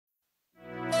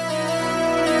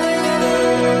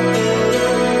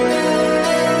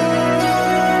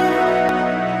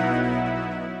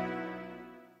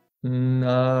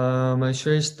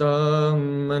Shrishtam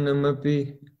Manamapi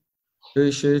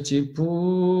Rishachi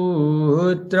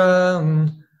Putram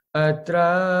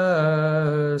Atra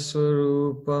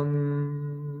Surupam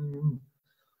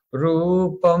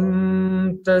Rupam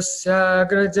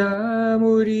Tasya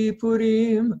Muri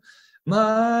Purim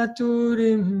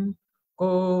Maturim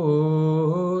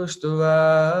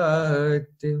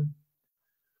Kostuvatim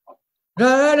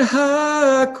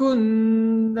Radha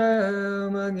Kunda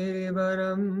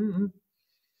Magibaram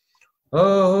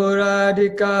Oh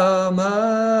Radhika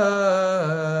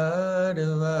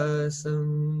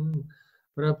Madhavasam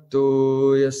Prapto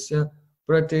Yasya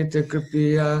Pratita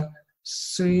Kripiya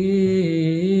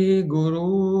Sri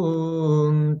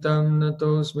Guru Tam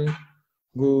Natosmi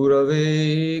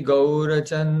Gurave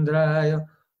Gaurachandraya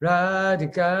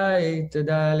Radhikai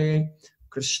Tadale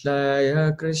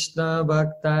Krishnaya Krishna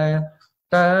Bhaktaya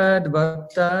Tad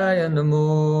Bhaktaya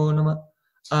Namo Namah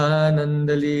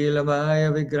Ananda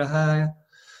Leelamaya Vigrahaya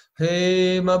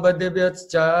Hema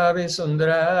Bhadevyatschavi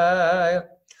Sundaraya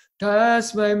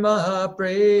Tasmai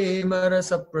Mahaprema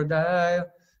Rasapradaya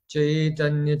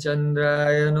Chaitanya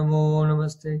Chandraya Namo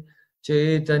Namaste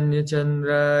Chaitanya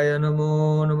Chandraya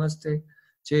Namo Namaste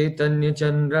Chaitanya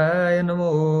Chandraya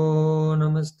Namo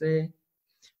Namaste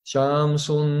Sham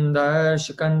Sundar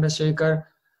Shikanda Shekhar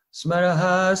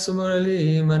Smaraha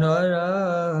Sumurali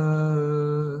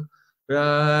Manora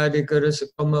Radhika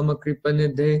Rasakamama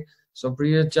Kripanidhe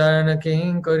Sapriya Charana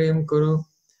King Karim Kuru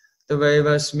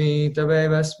Tavaivasmi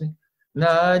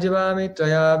Najavami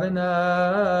Tvayavina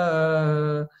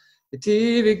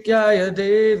Iti Vikyaya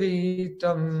Devi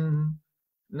Tam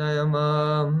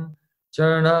Nayamam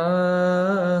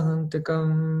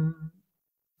Charanantikam.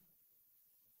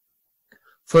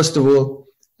 First of all,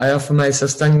 I offer my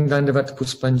Sastang Dandavat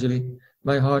Puspanjali,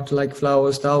 my heart like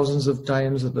flowers thousands of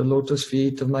times at the lotus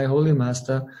feet of my holy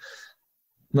master,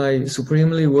 my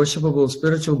supremely worshipable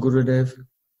spiritual Gurudev,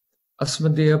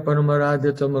 Asmadeya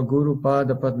Paramaradhyatama Guru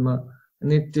Pada Padma,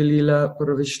 Nityalila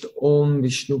Pravishta Om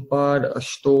Vishnupad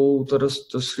Ashto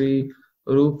Tarasta Sri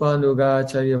Rupa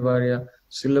Nugacharya Varya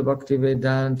Srila Bhakti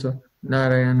Vedanta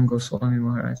Narayan Goswami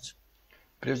Maharaj.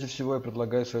 Прежде всего я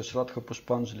предлагаю свое Шрадха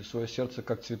Пушпанджали, свое сердце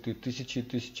как цветы, тысячи и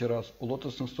тысячи раз, у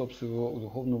лотосных стоп своего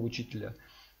духовного учителя,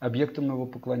 объектом моего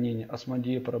поклонения,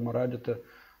 Асмадея Парамарадита,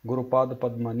 Гурупада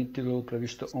Падма, Ниттилил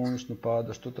Правишта Ом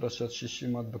Вишнупада, Штутрашат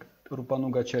Шишримад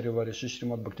Рупанугачарья Варя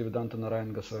Шишримад Бхактивиданта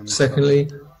Нараян Госвами. Secondly,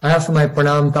 I offer my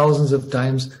pranam thousands of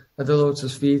times at the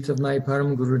lotus feet of my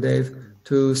Param Gurudev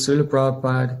to Srila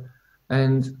Prabhupada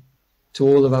and to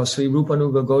all of our Sri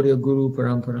Rupanuga Gaudiya Guru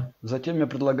Parampara. Затем я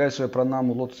предлагаю свою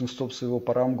пранаму лотосных стоп своего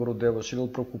Парам Гурудева, Шрила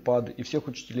Прабхупады и всех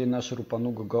учителей нашей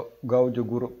Рупануга Гаудия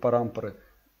Гуру Парампары.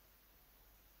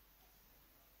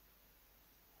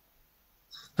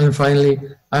 And finally,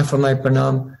 I offer my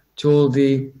pranam to all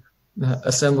the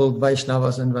assembled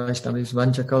Vaishnavas and Vaishnavis.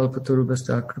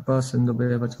 Vanchakalpaturubhasta kripa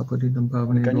sindhubheva chapadidam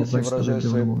pavane. Наконец, я выражаю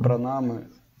свои пранамы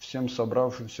всем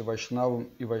собравшимся Вайшнавам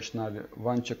и Вайшнаве.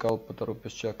 Ванча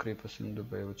Калпатарупасча Крипа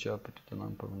Синдубхева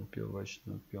Чапатитанам Паванапио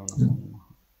Вайшнава Пио Намо.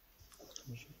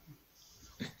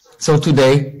 So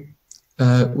today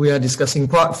we are discussing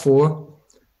part 4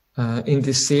 in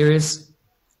this series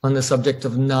on the subject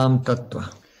of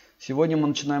Nama-Tattva. Сегодня мы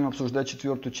начинаем обсуждать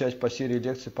четвертую часть по серии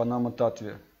лекций по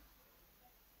Nama-Tattve.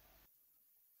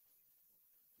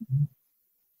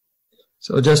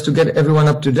 So just to get everyone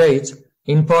up to date,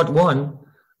 in part 1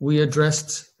 we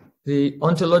addressed the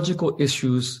ontological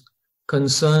issues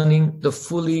concerning the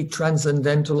fully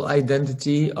transcendental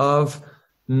identity of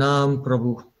Nam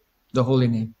Prabhu, the holy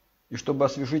name. И чтобы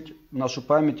освежить нашу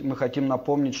память, мы хотим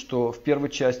напомнить, что в первой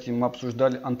части мы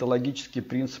обсуждали онтологические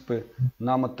принципы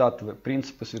Nama-Tattva,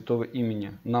 принципы святого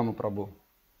имени Нама Прабху.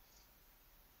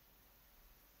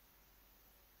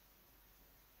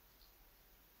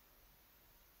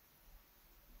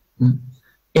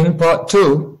 In part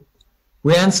 2,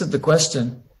 we answered the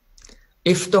question,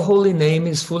 if the holy name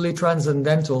is fully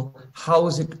transcendental, how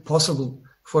is it possible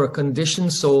for a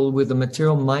conditioned soul with the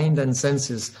material mind and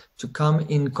senses to come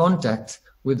in contact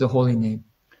with the holy name?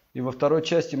 И во второй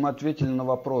части мы ответили на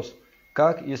вопрос,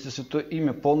 как, если святое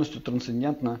имя полностью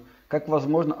трансцендентно, как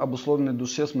возможно обусловленной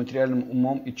душе с материальным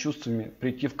умом и чувствами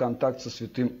прийти в контакт со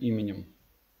святым именем?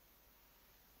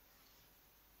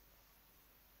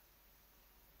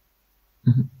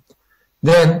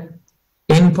 Then,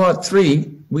 in part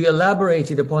 3, we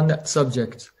elaborated upon that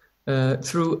subject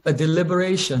through a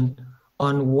deliberation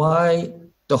on why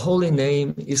the holy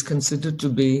name is considered to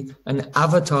be an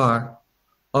avatar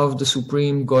of the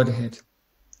Supreme Godhead.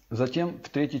 Затем, в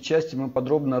третьей части, мы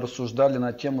подробно рассуждали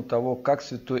на тему того, как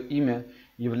святое имя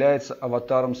является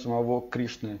аватаром самого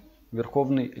Кришны,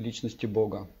 Верховной Личности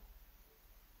Бога.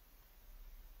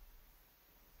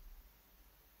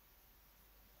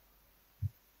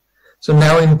 So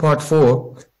now in part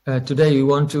 4, today we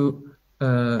want to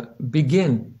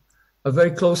begin a very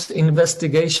close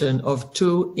investigation of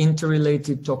two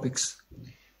interrelated topics.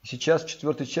 Сейчас в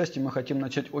четвертой части мы хотим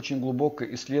начать очень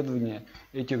глубокое исследование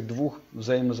этих двух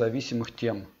взаимозависимых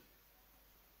тем.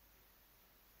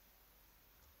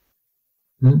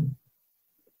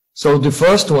 So the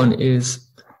first one is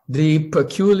the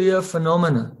peculiar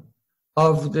phenomena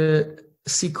of the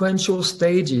sequential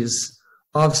stages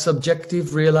of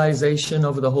subjective realization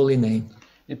of the holy name.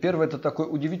 И первый — это такой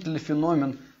удивительный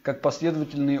феномен, как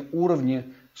последовательные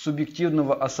уровни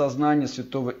субъективного осознания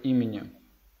святого имени.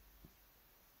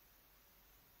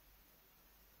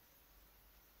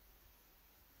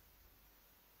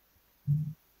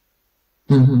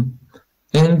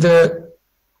 And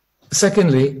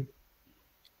secondly,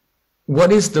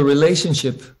 what is the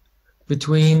relationship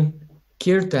between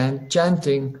kirtan,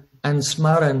 chanting, and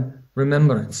smaran,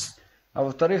 remembrance? А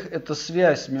во-вторых, это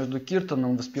связь между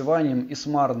киртаном, воспеванием и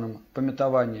смараном,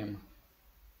 памятованием.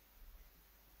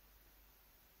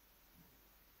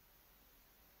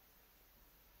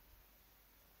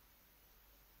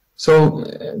 So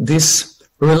this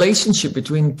relationship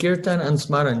between kirtan and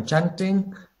smaran,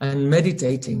 chanting and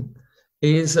meditating,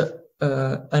 is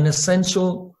an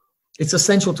essential. It's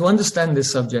essential to understand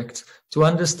this subject, to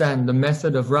understand the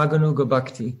method of Raganuga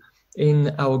Bhakti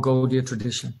in our Gaudiya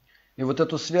tradition. И вот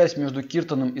эту связь между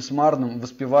киртаном и смараном,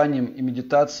 воспеванием и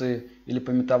медитацией или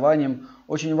памятованием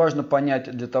очень важно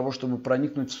понять для того, чтобы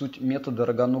проникнуть в суть метода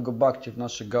Рагануга Бхакти в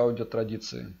нашей Гаудия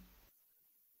традиции.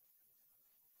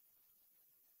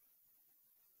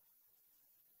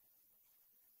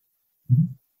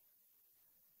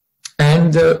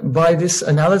 And by this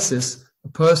analysis, a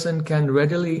person can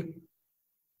readily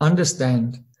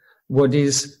understand what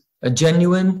is a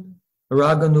genuine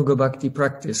Raganuga Bhakti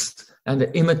practice and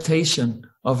the imitation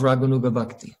of Raganuga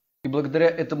Bhakti. И благодаря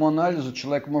этому анализу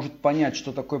человек может понять,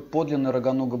 что такое подлинный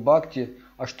Рагануга Бхакти,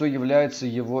 а что является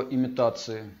его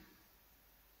имитацией.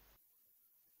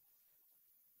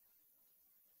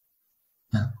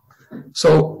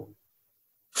 So,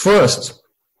 first,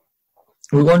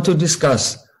 we want to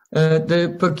discuss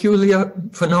the peculiar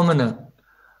phenomena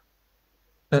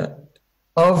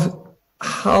of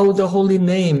how the holy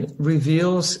name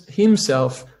reveals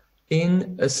himself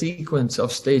in a sequence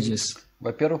of stages.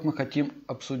 Во-первых, мы хотим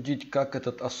обсудить, как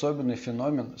этот особенный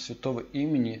феномен святого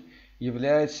имени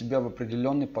являет себя в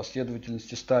определенной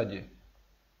последовательности стадий.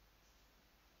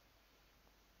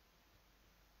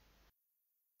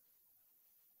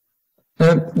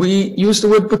 We use the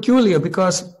word peculiar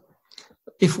because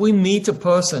if we meet a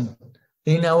person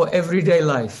in our everyday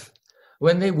life,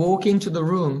 when they walk into the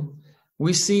room,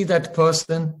 we see that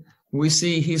person, we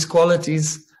see his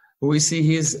qualities, we see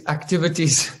his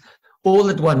activities all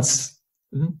at once.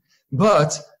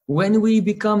 But when we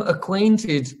become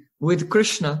acquainted with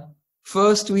Krishna,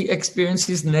 first we experience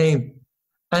his name,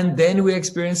 and then we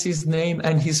experience his name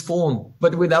and his form,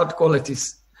 but without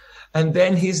qualities. And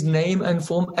then his name and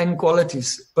form and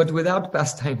qualities, but without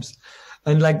pastimes.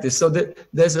 And like this. So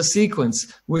there's a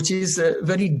sequence which is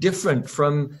very different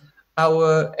from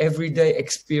our everyday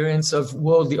experience of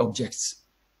worldly objects.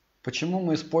 Почему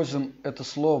мы используем это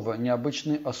слово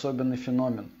 «необычный особенный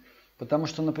феномен»? Потому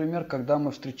что, например, когда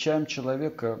мы встречаем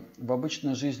человека в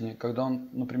обычной жизни, когда он,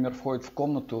 например, входит в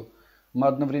комнату, мы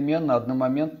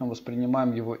одномоментно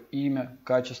воспринимаем его имя,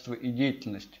 качество и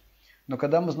деятельность. Но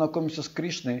когда мы знакомимся с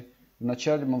Кришной,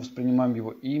 вначале мы воспринимаем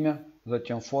его имя,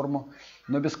 затем форму,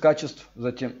 но без качеств,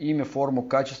 затем имя, форму,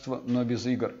 качество, но без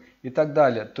игр и так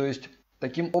далее. То есть,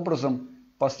 таким образом,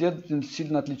 последовательность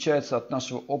сильно отличается от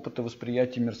нашего опыта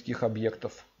восприятия мирских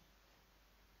объектов.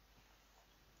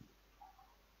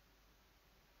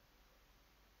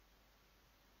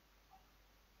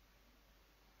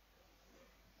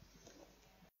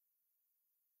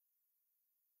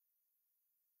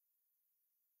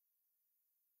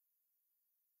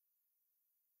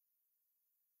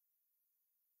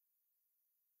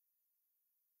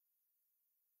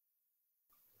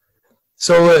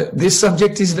 So this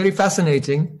subject is very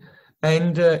fascinating,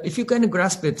 and if you can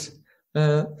grasp it,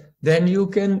 then you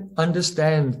can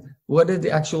understand what are the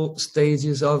actual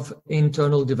stages of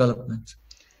internal development.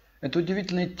 Это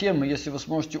удивительная тема. Если вы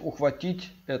сможете ухватить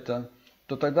это,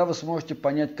 то тогда вы сможете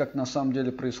понять, как на самом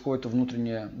деле происходит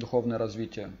внутреннее духовное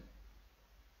развитие.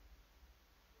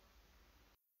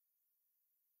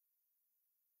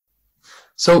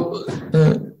 So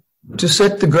to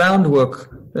set the groundwork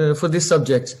for this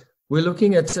subject, we're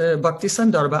looking at Bhakti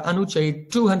Sandarbha Anuchaya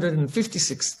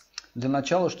 256. Для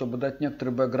начала, чтобы дать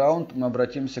некоторый бэкграунд, мы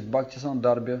обратимся к Бхакти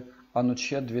Сандарбе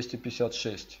Анучья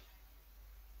 256.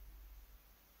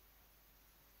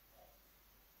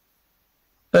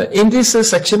 in this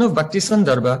section of Bhakti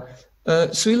Sandarbha,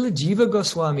 Srila Jiva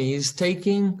Goswami is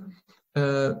taking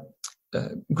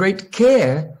great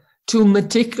care to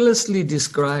meticulously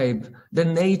describe the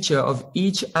nature of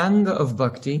each anga of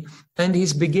bhakti, and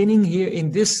he's beginning here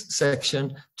in this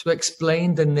section to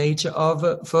explain the nature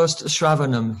of first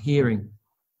Shravanam, hearing.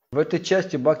 В этой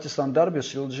части Бхакти Сандарбхи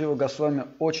Шрила Джива Госвами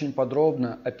очень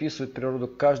подробно описывает природу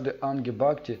каждой анги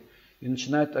бхакти и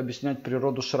начинает объяснять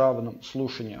природу Шраванам,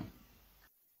 слушания.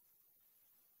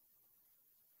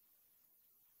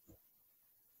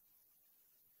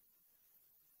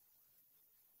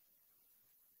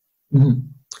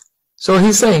 So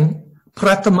he's saying,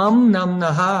 Pratamam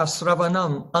namnaha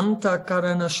sravanam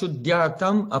antakarana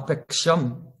shuddhyatam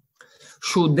apeksham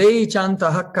shuddhe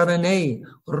chantaha karane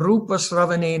rupa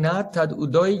sravanena tad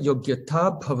udoy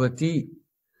yogyata bhavati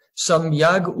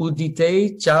samyag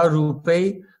udite cha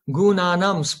rupe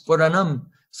gunanam spuranam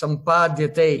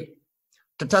sampadyate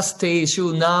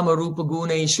tatasteshu nama rupa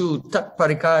guneshu tat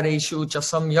parikareshu cha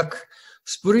samyak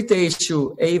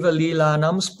Spuriteshu eva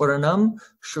lilanam spuranam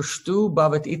shushtu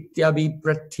bhavat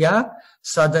ityabhipratya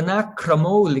sadhana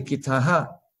kramo likitaha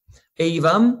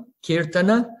evam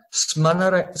kirtana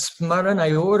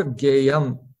smaranayor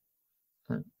geyam.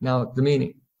 Now the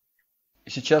meaning.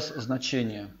 Сейчас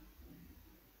значение.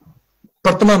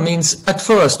 Pratama means at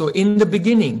first or in the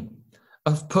beginning.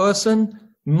 A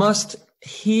person must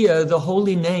hear the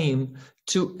holy name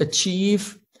to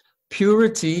achieve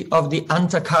purity of the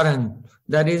antakaran.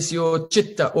 That is your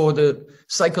chitta or the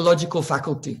psychological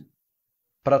faculty.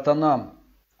 Пратанам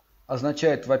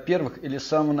означает, во-первых, или с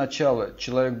самого начала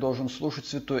человек должен слушать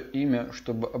Святое Имя,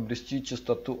 чтобы обрести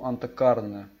чистоту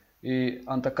антакарны. И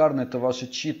антакарна – это ваши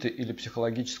читты или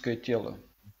психологическое тело.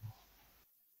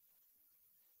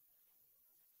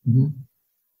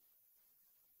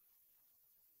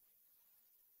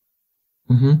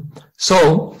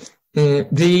 So,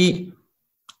 the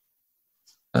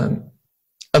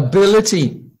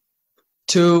ability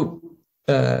to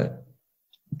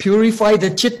purify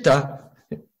the chitta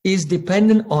is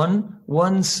dependent on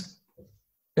one's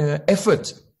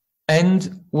effort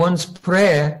and one's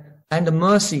prayer and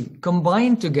mercy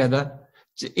combined together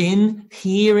in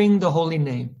hearing the holy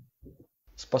name.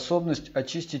 Способность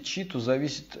очистить читту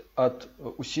зависит от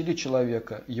усилий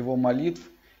человека, его молитв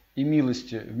и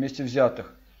милости вместе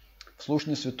взятых в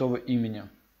слушании Святого Имени.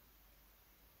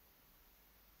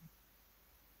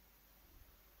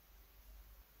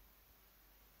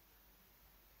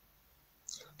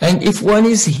 And if one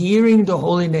is hearing the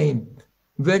holy name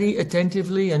very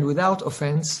attentively and without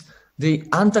offense, the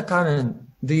antakaran,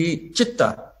 the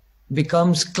chitta,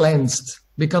 becomes cleansed,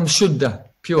 becomes shuddha,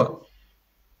 pure.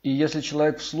 И если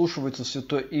человек вслушивается в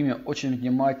Святое Имя очень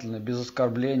внимательно, без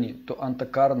оскорблений, то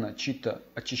антакарна, читта,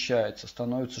 очищается,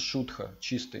 становится шудха,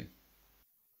 чистой.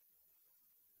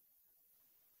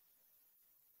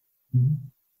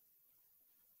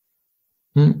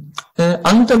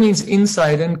 Anta means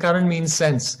inside and karan means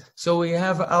sense. So we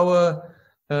have our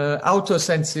outer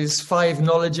senses, 5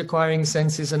 knowledge acquiring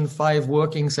senses and 5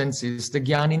 working senses, the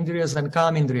gyanindriyas and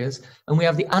kamindriyas. And we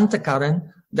have the antakaran,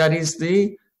 that is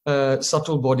the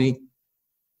subtle body.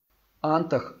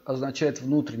 Антах означает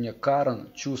внутреннее,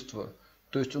 каран – чувство.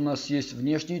 То есть у нас есть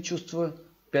внешние чувства,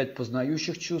 5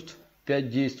 познающих чувств, 5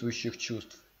 действующих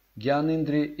чувств.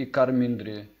 Гьян-индрии и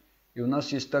карминдрии. И у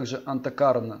нас есть также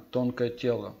антакарана, тонкое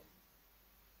тело.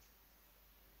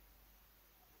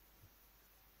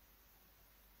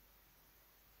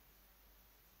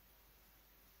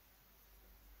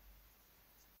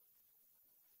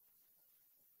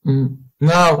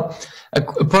 Now, a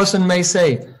person may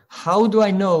say, how do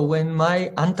I know when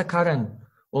my antakaran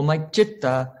or my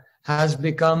chitta has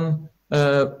become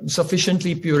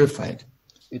sufficiently purified?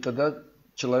 И тогда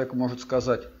человек может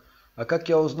сказать, а как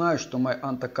я узнаю, что моя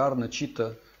антакарна,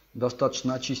 читта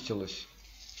достаточно очистилась?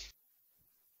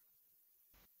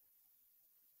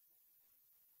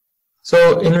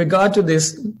 So, in regard to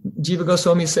this, Jiva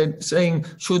Goswami saying,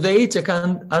 Shudai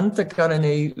chakan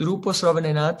antakarane rupa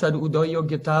sravanena tad udoyo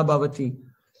gyata bhavati.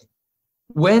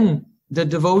 When the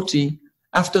devotee,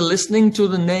 after listening to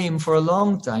the name for a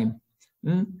long time,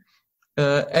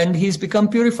 and he's become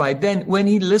purified, then when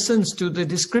he listens to the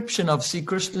description of Sri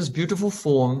Krishna's beautiful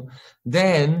form,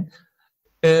 then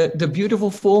the beautiful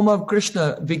form of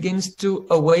Krishna begins to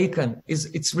awaken.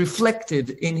 It's reflected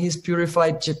in his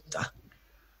purified chitta.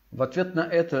 В ответ на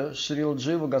это Шрила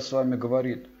Джива Госвами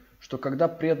говорит, что когда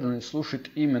преданный слушает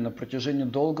имя на протяжении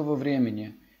долгого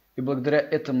времени и благодаря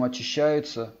этому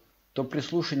очищается, то при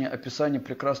слушании описания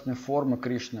прекрасной формы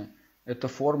Кришны, эта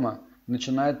форма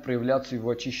начинает проявляться в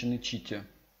его очищенной читте.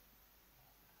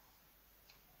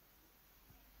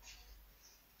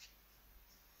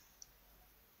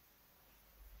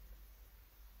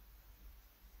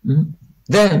 Mhm.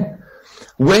 Then,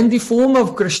 when the form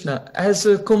of Krishna has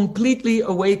completely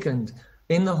awakened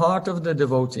in the heart of the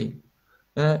devotee,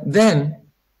 then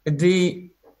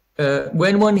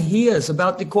when one hears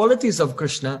about the qualities of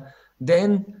Krishna,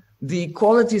 then the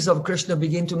qualities of Krishna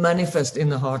begin to manifest in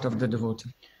the heart of the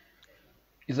devotee.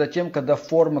 И затем, когда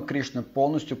форма Кришны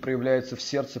полностью проявляется в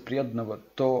сердце преданного,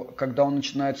 то когда он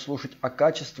начинает слушать о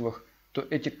качествах, то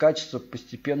эти качества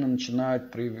постепенно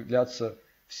начинают проявляться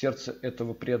в сердце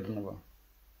этого преданного.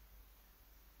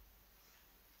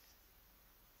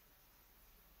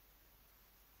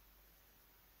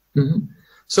 Mm-hmm.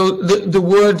 So the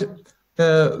word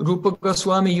Rupa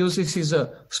Goswami uses is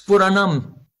a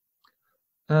spuranam,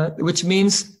 which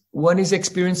means one is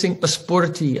experiencing a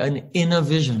spurti, an inner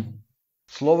vision.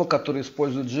 Слово, которое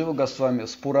использует Джива Госвами,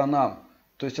 спуранам,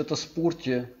 то есть это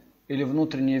спурти или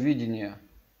внутреннее видение.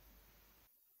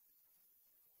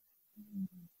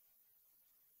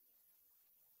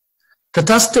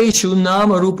 Tatasteshu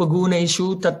nama rupa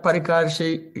guneshu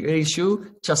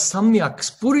tatparikarshu cha samyak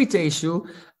spuriteshu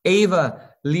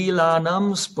eva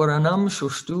lilanam spuranam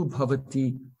shushtu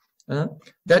bhavati.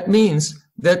 That means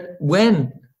that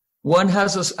when one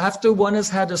has after one has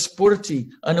had a spurti,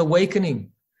 an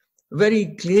awakening,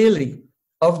 very clearly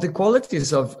of the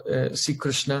qualities of Sri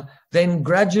Krishna, then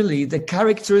gradually the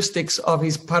characteristics of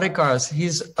his parikars,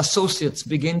 his associates,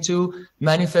 begin to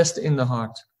manifest in the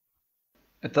heart.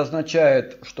 Это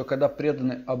означает, что когда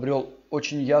преданный обрел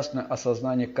очень ясное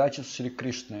осознание качеств Шри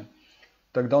Кришны,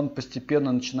 тогда он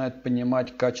постепенно начинает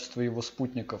понимать качества его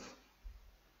спутников.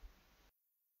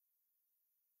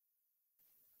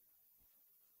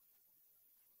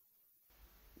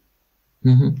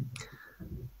 Mm-hmm.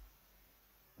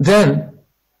 Then,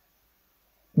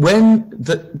 when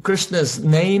the Krishna's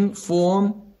name,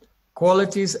 form,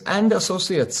 qualities and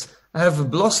associates have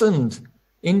blossomed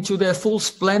into their full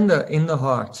splendor in the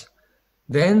heart,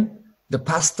 then the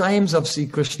pastimes of Sri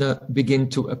Krishna begin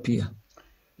to appear.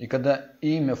 И когда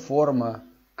имя, форма,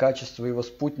 качество его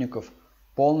спутников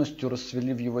полностью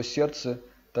расцвели в его сердце,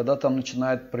 тогда там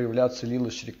начинает проявляться лила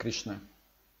Шри Кришны.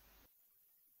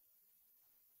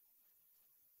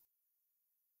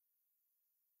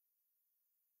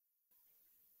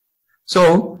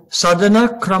 So,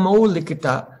 sadhana kramo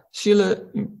likita,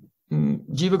 Srila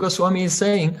Jiva Goswami is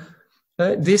saying,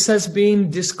 this has been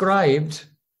described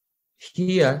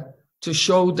here to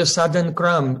show the sadhan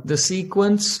kram, the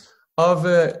sequence of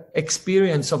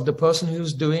experience of the person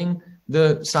who's doing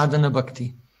the sadhana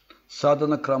bhakti.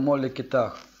 Садана крамо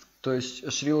ликитах. То есть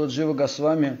Шрила Джива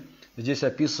Госвами здесь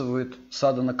описывает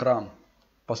садана крам,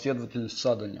 последовательность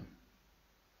садани.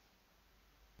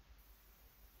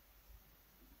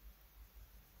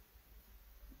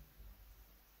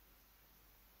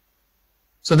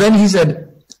 So then he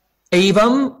said,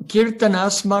 Evam kirtana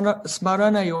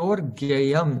smaranayor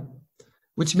gyayam,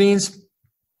 which means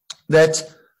that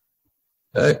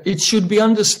it should be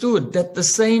understood that the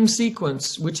same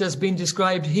sequence which has been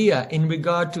described here in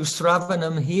regard to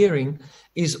Sravanam, hearing,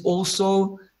 is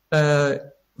also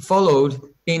followed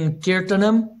in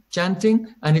Kirtanam, chanting,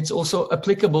 and it's also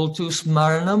applicable to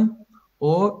Smaranam,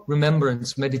 or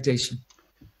remembrance, meditation.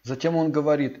 Затем он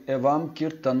говорит «Эвам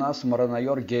киртана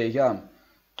смаранайор геям»,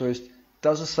 то есть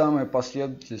та же самая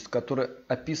последовательность, которая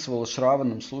описывала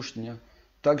Шраванам, слушание,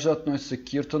 также относится к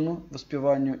киртану,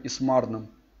 воспеванию, и смарнам,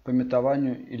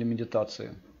 памятованию или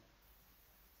медитации.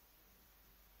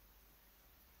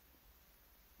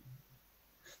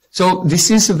 So this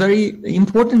is a very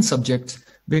important subject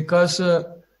because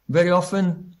very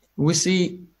often we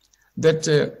see that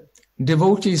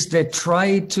devotees, they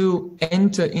try to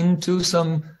enter into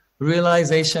some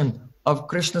realization of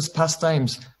Krishna's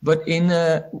pastimes, but in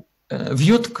a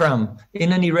vyutkram,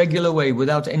 in an irregular way,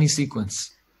 without any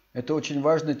sequence. Это очень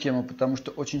важная тема, потому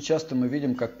что очень часто мы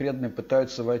видим, как преданные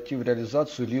пытаются войти в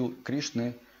реализацию лил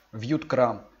Кришны в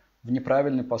юткрам, в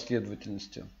неправильной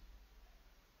последовательности.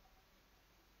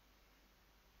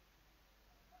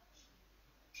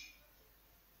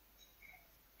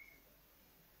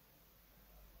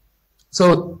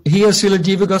 So here Srila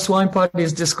Jiva Goswami Pad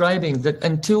is describing that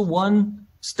until one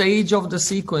stage of the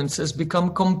sequence has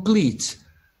become complete,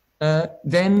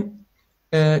 then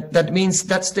that means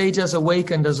that stage has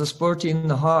awakened as a spurti in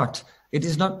the heart. It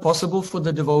is not possible for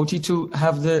the devotee to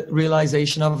have the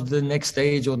realization of the next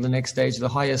stage or the next stage, the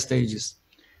higher stages.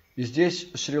 И здесь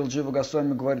Шрила Джива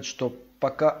Госвами говорит, что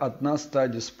пока одна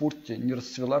стадия спурти не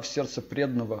расцвела в сердце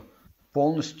преданного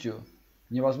полностью,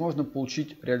 невозможно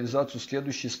получить реализацию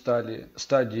следующей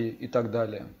стадии и так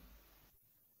далее.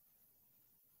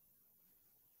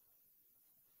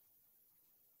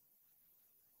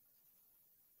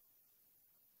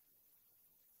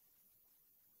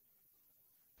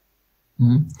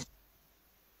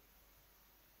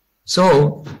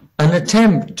 So, an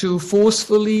attempt to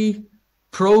forcefully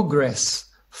progress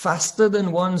faster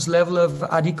than one's level of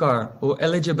adhikar or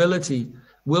eligibility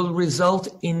will result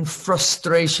in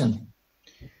frustration.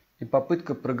 И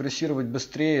попытка прогрессировать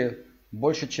быстрее,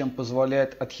 больше, чем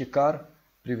позволяет адхикар,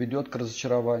 приведет к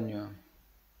разочарованию.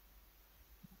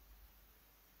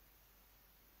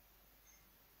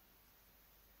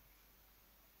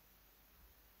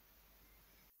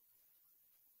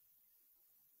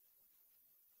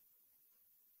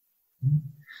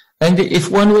 And if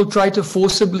one will try to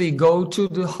forcibly go to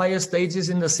the higher stages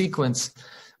in the sequence,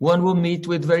 one will meet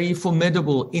with very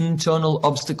formidable internal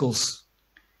obstacles.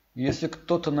 Если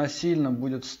кто-то насильно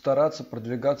будет стараться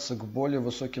продвигаться к более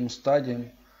высоким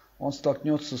стадиям, он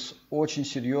столкнется с очень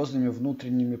серьезными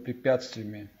внутренними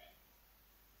препятствиями.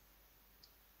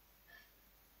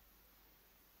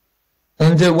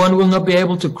 And one will not be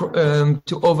able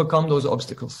to overcome those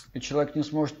obstacles. И человек не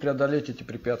сможет преодолеть эти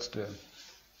препятствия.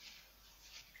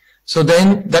 So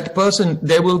then that person,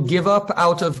 they will give up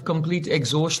out of complete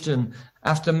exhaustion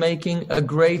after making a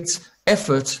great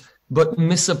effort, but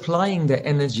misapplying their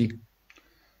energy.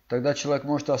 Тогда человек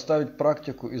может оставить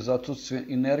практику из-за отсутствия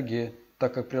энергии,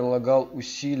 так как прилагал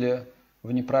усилия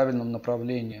в неправильном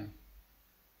направлении.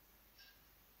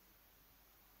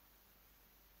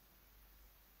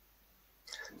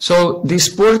 So the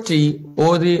spurti,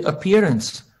 or the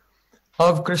appearance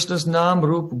of Krishna's Nam,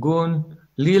 Rup, Gun,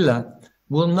 Lila,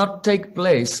 will not take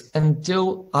place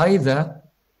until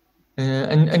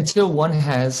until one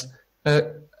has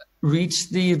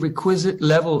reached the requisite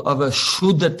level of a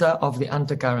shuddhata of the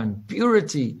antakaran,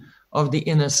 purity of the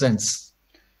inner sense.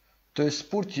 То есть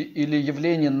спурти или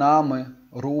явление намы,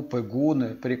 рупы,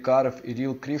 гуны, парикаров и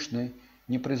рил Кришны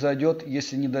не произойдет,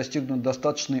 если не достигнут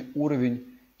достаточный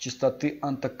уровень чистоты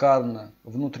антакарна,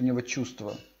 внутреннего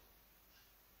чувства.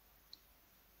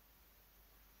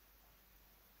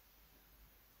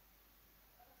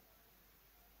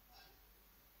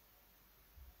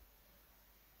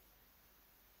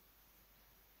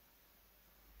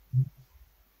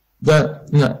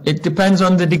 It depends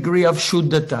on the degree of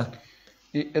shuddhata.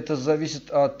 И это зависит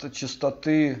от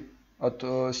чистоты, от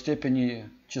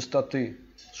степени чистоты,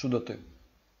 шуддаты.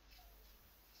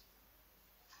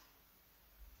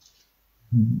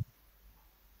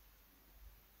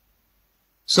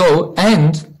 So,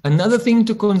 and another thing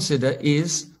to consider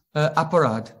is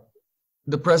aparad,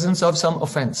 the presence of some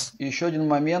offense. И еще один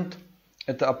момент –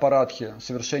 это апарадхи,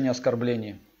 совершение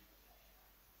оскорблений.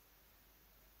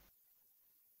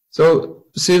 So,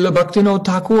 Srila Bhaktivinoda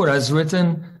Thakur has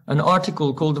written an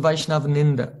article called Vaishnava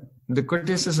Ninda, the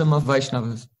criticism of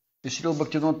Vaishnavas. И Шрила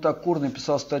Бхактивинода Такур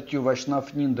написал статью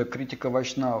 «Вайшнав Нинда. Критика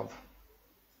вайшнавов».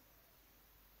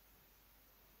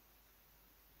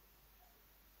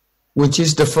 Which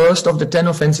is the first of the 10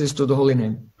 offenses to the holy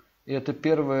name. И это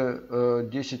первые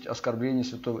 10 оскорблений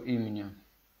святого имени.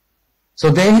 So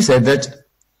there he said that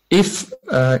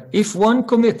if one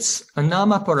commits a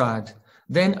namaparad,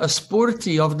 then a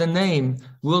spurti of the name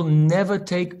will never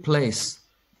take place.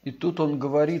 И тут он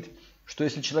говорит, что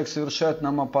если человек совершает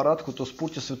намапарадху, то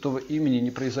спурти святого имени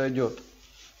не произойдет.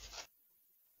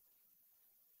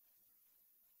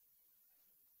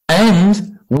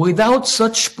 And without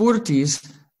such spurtis,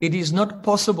 it is not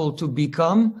possible to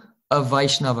become a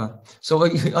Vaishnava. So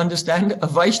you understand, a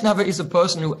Vaishnava is a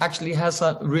person who actually has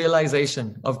a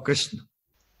realization of Krishna.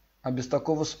 А без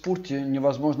такого спурти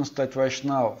невозможно стать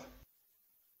вайшнавом.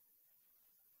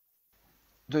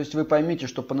 То есть вы поймите,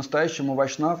 что по-настоящему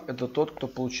вайшнав – это тот, кто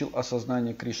получил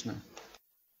осознание Кришны.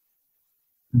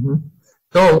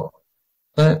 So,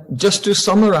 just to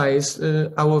summarize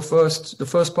the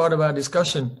first part of our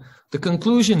discussion, the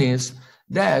conclusion is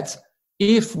that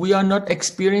if we are not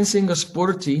experiencing a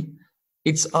spurti,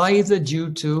 it's either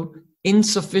due to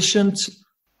insufficient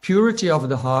purity of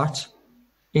the heart,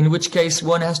 in which case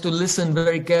one has to listen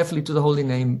very carefully to the holy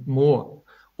name more,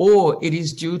 or it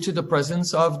is due to the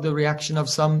presence of the reaction of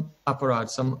some aparad,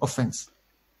 some offense.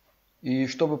 И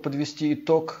чтобы подвести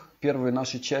итог первой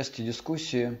нашей части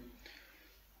дискуссии,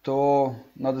 то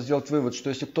надо сделать вывод, что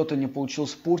если кто-то не получил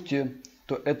спурти,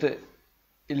 то это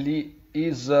либо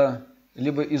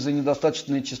из-за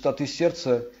недостаточной чистоты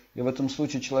сердца, и в этом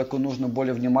случае человеку нужно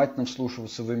более внимательно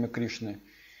вслушиваться в имя Кришны,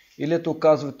 или это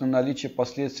указывает на наличие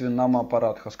последствий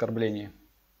нама-апарадха, оскорблений.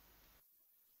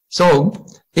 So,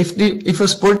 if a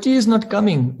spurti is not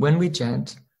coming when we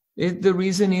chant, the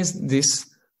reason is this,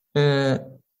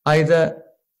 either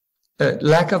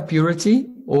lack of purity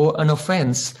or an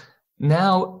offense.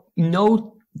 Now,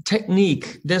 no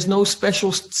technique, there's no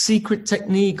special secret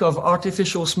technique of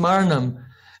artificial smaranam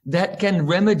that can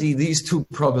remedy these two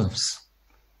problems.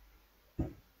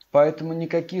 Поэтому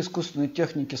никакие искусственные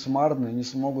техники смарны не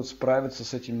смогут справиться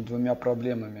с этими двумя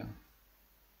проблемами.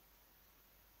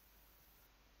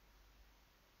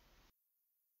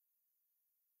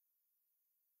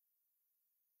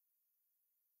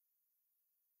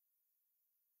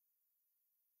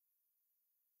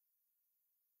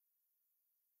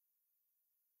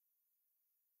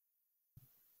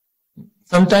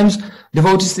 Sometimes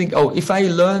devotees think, oh, if I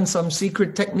learn some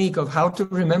secret technique of how to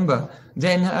remember,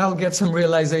 then I'll get some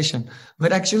realization.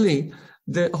 But actually,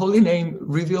 the holy name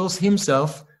reveals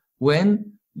himself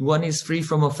when one is free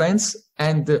from offense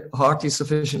and the heart is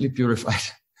sufficiently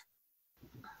purified.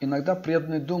 Иногда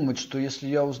преданные думают, что если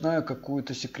я узнаю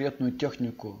какую-то секретную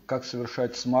технику, как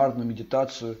совершать смарну,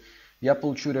 медитацию, я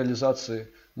получу реализации.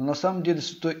 Но на самом деле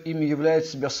Святое Имя являет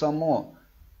себя само,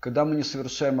 когда мы не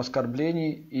совершаем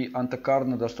оскорблений и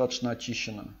антакарна достаточно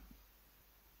очищена.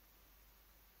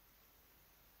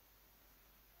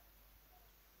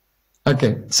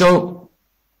 Okay, so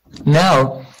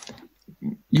now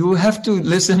you have to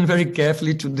listen very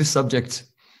carefully to this subject,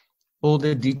 all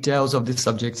the details of this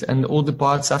subject, and all the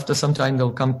parts after some time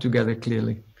they'll come together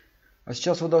clearly. А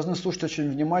сейчас вы должны слушать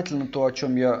очень внимательно то, о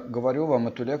чем я говорю вам,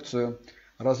 эту лекцию,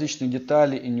 различные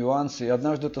детали и нюансы, и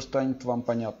однажды это станет вам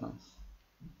понятно.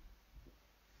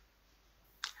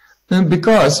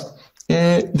 Because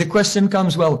the question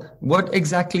comes, well, what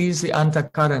exactly is the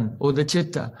antakaran or the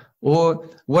chitta? Or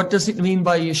what does it mean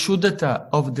by shuddhata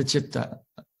of the chitta?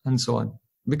 And so on.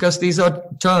 Because these are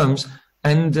terms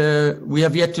and we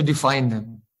have yet to define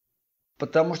them.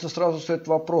 Потому что сразу стоит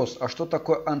вопрос, а что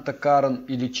такое антакаран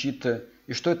или читта,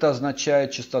 и что это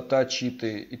означает чистота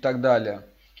читты и так далее.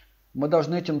 Мы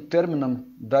должны этим терминам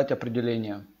дать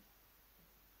определение.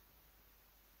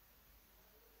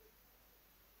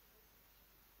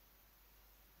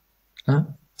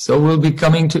 So we'll be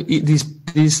coming to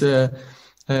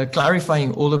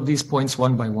clarifying all of these points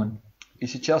one by one. И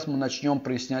сейчас мы начнем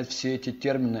прояснять все эти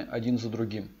термины один за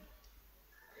другим.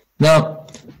 Now,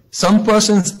 some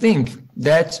persons think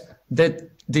that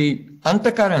the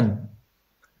antakaran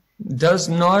does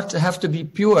not have to be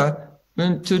pure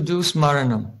to do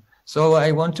smaranam. So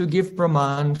I want to give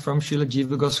praman from Srila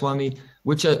Jiva Goswami,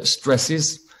 which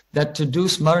stresses that to do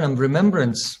smaranam,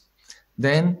 remembrance,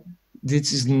 then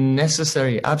this is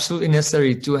necessary, absolutely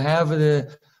necessary to have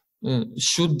the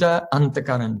Shuddha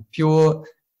Antakaran, pure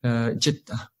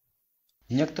chitta.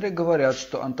 Некоторые говорят,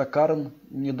 что антакаран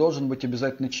не должен быть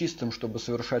обязательно чистым, чтобы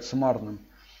совершать смарным.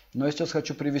 Но я сейчас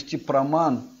хочу привести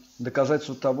праман,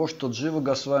 доказательство того, что Джива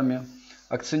Госвами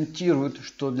акцентирует,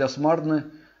 что для смарны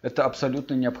это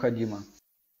абсолютно необходимо.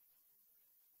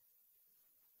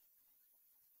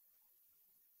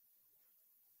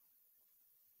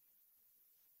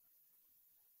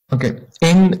 Okay,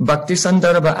 in Bhakti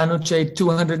Sandarbha Anuched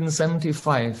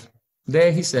 275,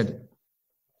 there he said,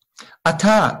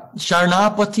 Atha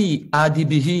Sharnapati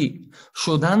Adibhihi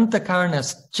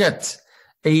Shuddhantakarnas Chet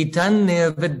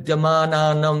Eitanya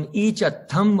Vidyamananam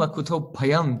Ichatam Akuto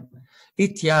Payam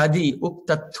Ityadi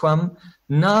Uktatvam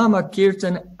Nama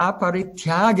Kirtan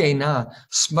Aparityagena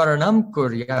Smaranam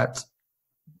Kuryat.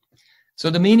 So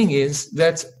the meaning is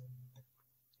that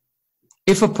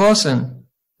if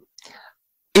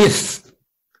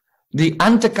the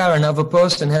antakaran of a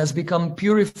person has become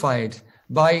purified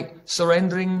by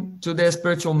surrendering to their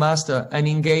spiritual master and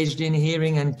engaged in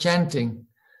hearing and chanting,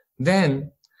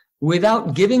 then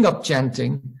without giving up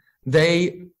chanting,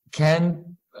 they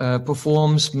can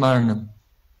perform smaranam.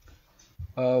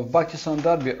 В Бхакти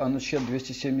Сандарбе Анучед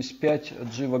 275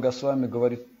 Джива Госвами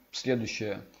говорит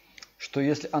следующее, что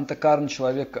если антакаран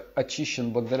человека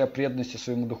очищен благодаря преданности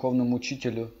своему духовному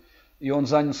учителю, и он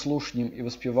занят слушанием и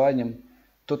воспеванием,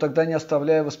 то тогда, не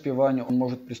оставляя воспевания, он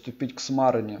может приступить к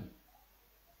смаране.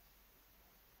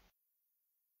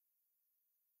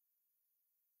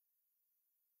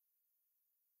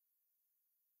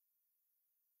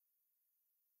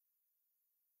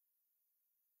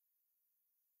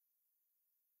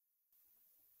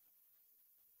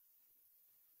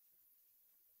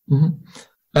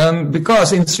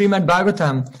 Because in Srimad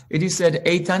Bhagavatam, it is said,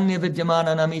 Eitanya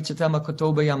vidyamana namichatam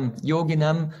akotobayam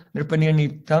yoginam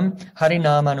nirpanirnitam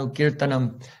harinamanu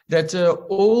kirtanam, that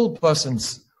all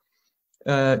persons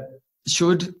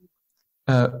should,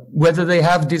 whether they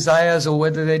have desires or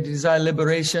whether they desire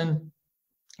liberation,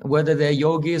 whether they're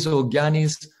yogis or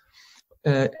jnanis,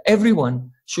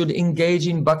 everyone should engage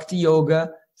in bhakti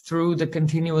yoga through the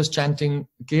continuous chanting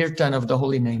kirtan of the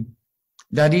holy name.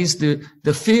 That is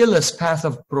the fearless path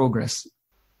of progress.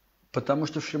 Потому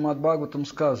что в Шримад Бхагаватам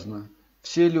сказано,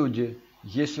 все люди,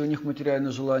 если у них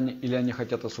материальное желание или они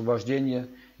хотят освобождения,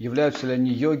 являются ли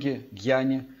они йоги,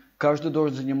 гьяни, Каждый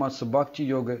должен заниматься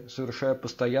бхакти-йогой, совершая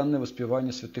постоянное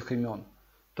воспевание святых имен.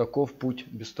 Таков путь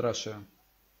бесстрашия.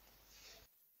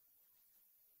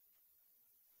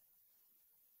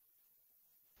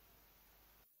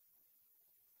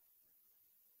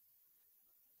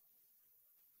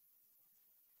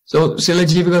 So Srila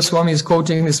Jiva Goswami is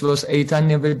quoting this verse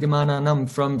Chaitanya Vidyamananam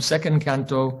from 2nd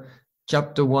canto,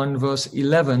 chapter 1, verse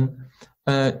 11,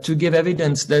 to give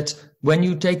evidence that when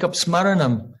you take up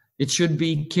smaranam, it should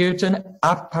be kirtan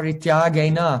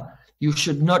aparityagena. You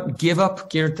should not give up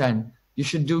kirtan. You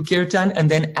should do kirtan and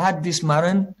then add this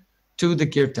smaran to the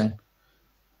kirtan.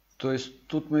 То есть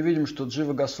тут мы видим, что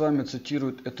Джива Госвами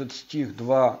цитирует этот стих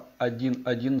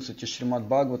 2.1.11 из Шримад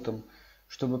Бхагаватам,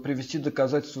 чтобы привести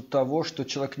доказательство того, что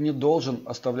человек не должен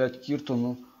оставлять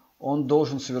киртану, он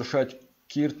должен совершать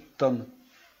киртан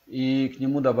и к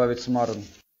нему добавить смаран.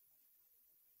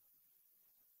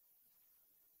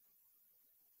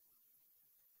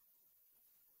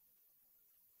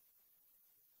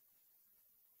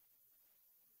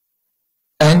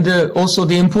 And also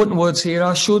the important words here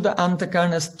are Shuddha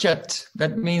Antakarnas Chat.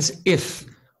 That means if.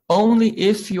 Only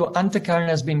if your Antakarna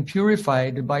has been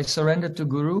purified by surrender to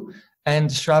Guru and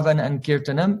Shravan and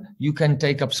Kirtanam, you can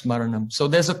take up Smaranam. So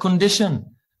there's a condition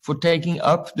for taking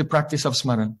up the practice of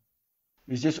Smaran.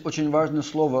 И здесь очень важное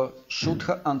слово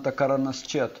 «шудха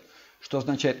антакаранасчет», что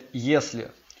означает «если».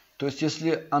 То есть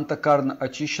если антакарна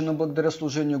очищена благодаря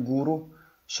служению Гуру,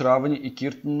 Шраване и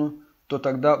Киртану, то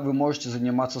тогда вы можете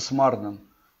заниматься смарном.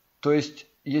 То есть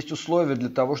есть условия для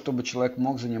того, чтобы человек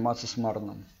мог заниматься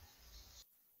смарном.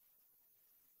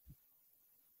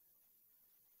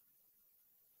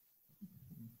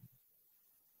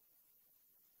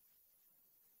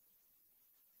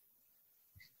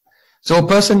 So a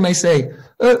person may say,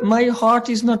 my heart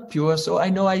is not pure, so I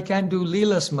know I can't do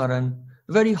Leela Smaran,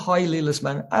 very high Leela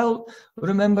Smaran. I'll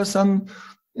remember some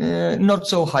not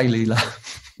so high Leela.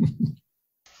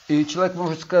 И человек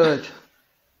может сказать,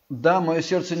 да, мое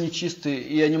сердце нечистое,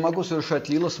 и я не могу совершать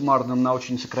лила смарном на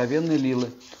очень сокровенные лилы,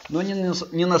 но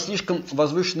не на слишком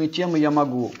возвышенные темы я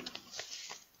могу.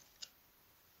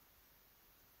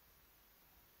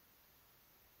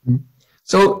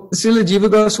 So Srila Jiva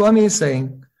Goswami is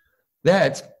saying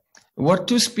that what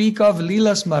to speak of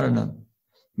Leela Smarana,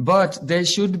 but there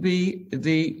should be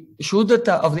the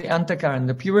Shuddhata of the Antakaran,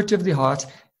 the purity of the heart,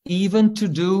 even to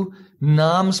do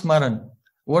Nam Smaran.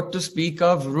 What to speak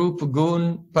of Rup,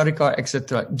 Gun, Parikar,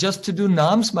 etc. Just to do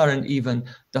Nam Smaran even,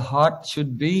 the heart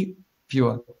should be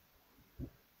pure.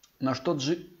 На что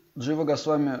Джива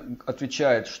Госвами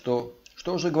отвечает, что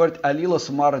уже говорить о Лила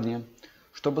Смаране,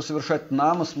 чтобы совершать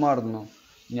Нама Смарану,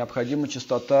 необходима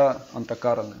чистота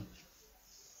Антакараны.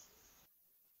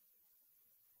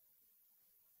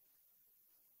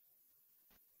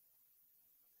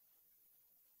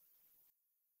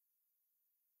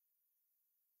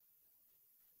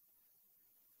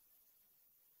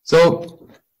 So,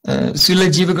 Srila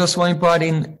Jiva Goswami Pad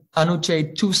in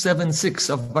Anuched 276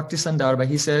 of Bhakti Sandarbha,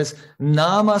 he says,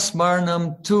 Nama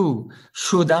Smarnam tu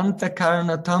Shuddhanta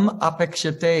Karnatam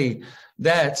Apekshate,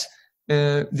 that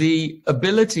the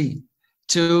ability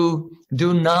to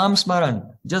do Nam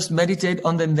Smaran, just meditate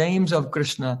on the names of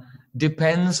Krishna,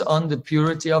 depends on the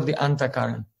purity of the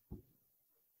Antakaran.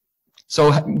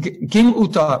 So, King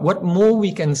Uttar, what more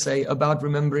we can say about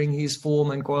remembering his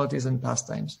form and qualities and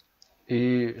pastimes?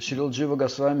 И Шрила Джива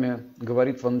Госвами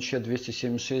говорит в Ануче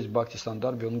 276 Бхакти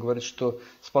Сандарбе, он говорит, что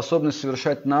способность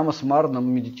совершать нама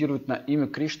смарнам, медитировать на имя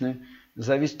Кришны,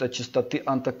 зависит от чистоты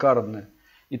антакарны.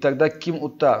 И тогда ким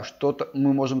ута, что-то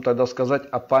мы можем тогда сказать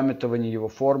о памятовании его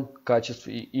форм, качеств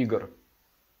и игр.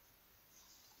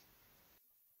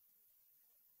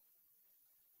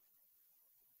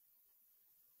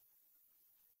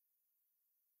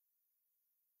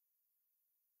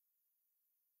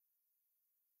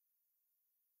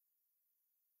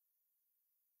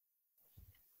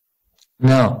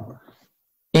 Now,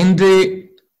 in the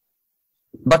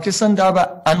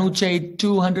Bhaktisandarbha Anuched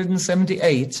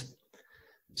 278,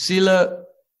 Srila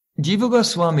Jiva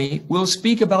Goswami will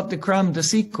speak about the Kram, the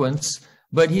sequence,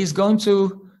 but he's going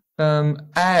to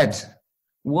add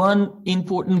one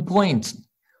important point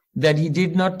that he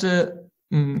did not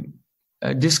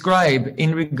describe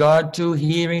in regard to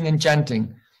hearing and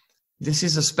chanting. This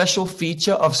is a special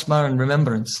feature of Smaran,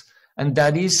 remembrance, and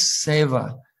that is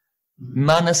Seva.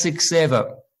 Manasik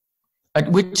Seva.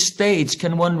 At which stage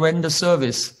can one render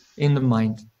service in the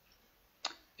mind?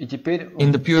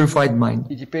 In the purified mind.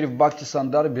 И теперь в Бхакти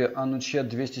Сандарбе Ануче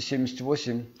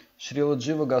 278 Шрила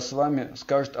Джива Госвами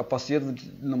скажет о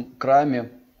последовательном краме,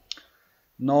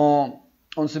 но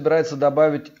он собирается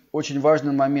добавить очень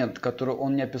важный момент, который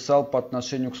он не описал по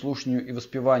отношению к слушанию и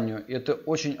воспеванию. И это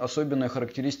очень особенная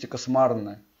характеристика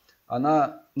смараны.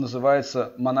 Она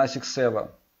называется манасик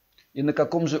сева. И на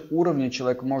каком же уровне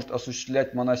человек может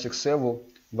осуществлять манасик севу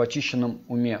в очищенном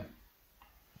уме?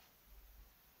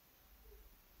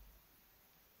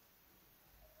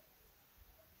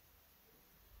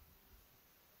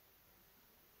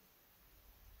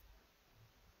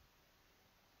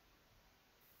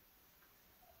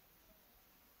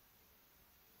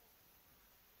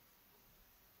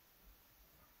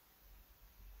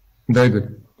 Very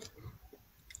good.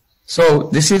 So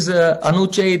this is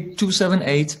Anuched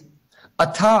 278.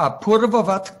 Atha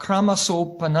purvavat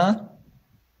kramasopana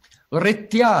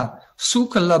ritya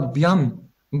sukalabhyam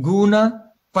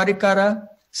guna parikara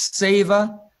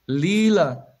seva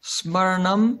lila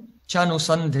smarnam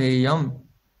chanusandheyam.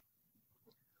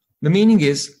 The meaning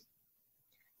is,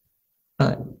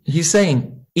 he's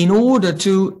saying, in order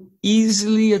to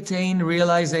easily attain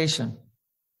realization,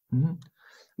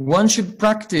 one should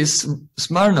practice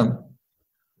smarnam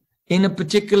in a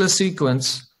particular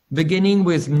sequence, beginning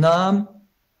with Nam,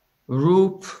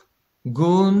 Rup,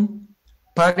 Gun,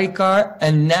 Parikar,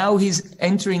 and now he's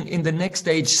entering in the next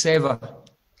stage, Seva,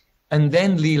 and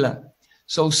then Lila.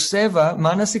 So Seva,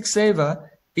 Manasik Seva,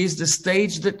 is the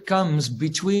stage that comes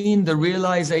between the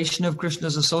realization of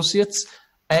Krishna's associates,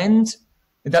 and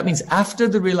that means after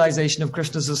the realization of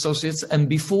Krishna's associates and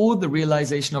before the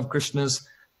realization of Krishna's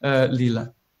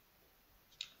Lila.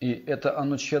 И это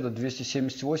Анучеда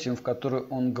 278, в которой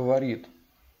он говорит,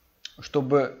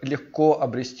 чтобы легко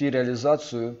обрести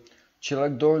реализацию,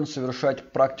 человек должен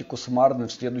совершать практику самарны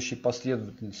в следующей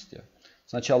последовательности.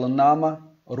 Сначала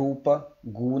нама, рупа,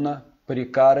 гуна,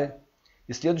 парикары.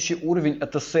 И следующий уровень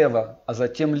это сева, а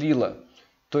затем лила.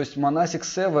 То есть манасик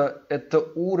сева это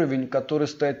уровень, который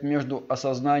стоит между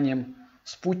осознанием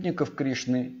спутников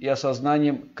Кришны и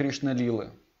осознанием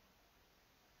Кришны-лилы.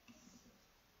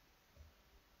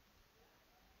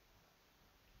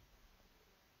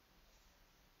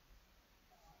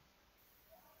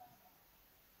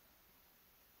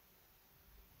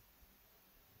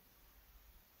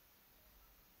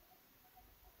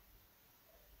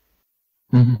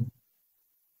 Mm-hmm.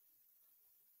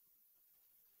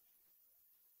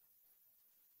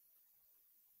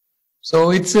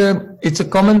 So it's a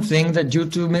common thing that due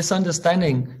to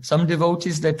misunderstanding, some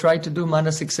devotees they try to do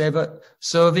manasik seva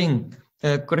serving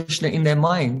Krishna in their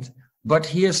mind. But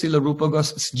here Srila Rupa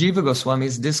Jiva Goswami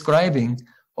is describing,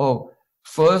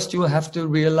 first you have to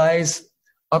realize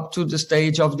up to the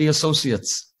stage of the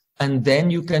associates, and then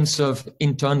you can serve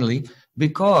internally,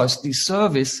 because the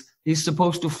service is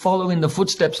supposed to follow in the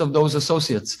footsteps of those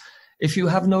associates. If you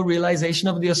have no realization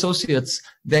of the associates,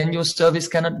 then your service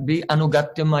cannot be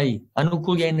anugatyamai,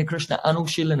 anukulyena Krishna,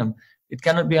 anushilanam. It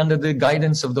cannot be under the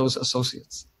guidance of those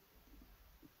associates.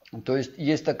 То есть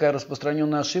есть такая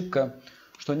распространенная ошибка,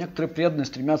 что некоторые преданные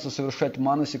стремятся совершать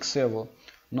манасик севу.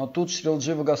 Но тут Шрила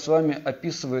Джива Госвами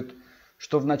описывает,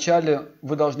 что вначале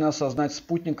вы должны осознать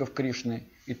спутников Кришны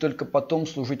и только потом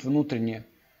служить внутренне.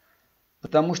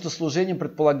 Потому что служение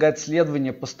предполагает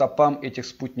следование по стопам этих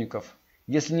спутников.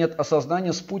 Если нет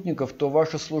осознания спутников, то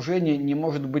ваше служение не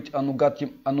может быть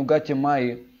анугати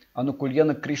майи,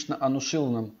 анукульяна Кришна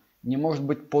анушиланом, не может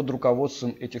быть под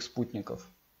руководством этих спутников.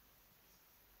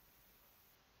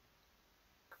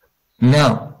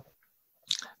 Now,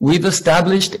 we've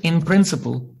established in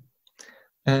principle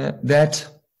that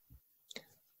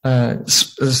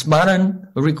Smaran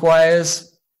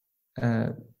requires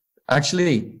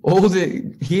actually all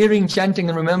the hearing, chanting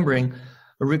and remembering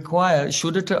require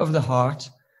shuddhata of the heart,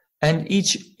 and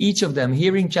each of them,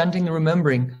 hearing, chanting and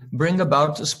remembering, bring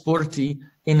about spurti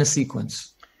in a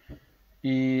sequence.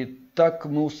 И так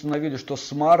мы установили, что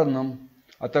смараном,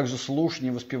 а также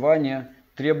слушание, воспевание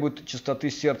требует чистоты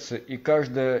сердца, и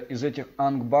каждая из этих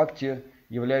анг-бхакти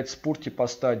является спурти по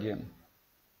стадиям.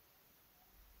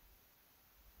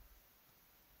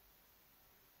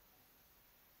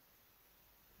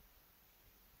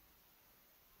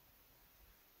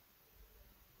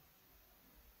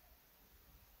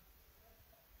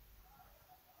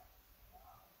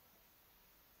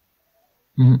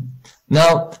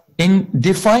 Now, in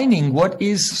defining what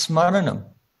is smaranam,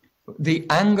 the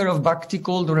anger of bhakti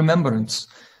called remembrance,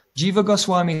 Jiva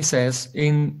Goswami says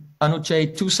in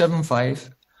Anuched 275,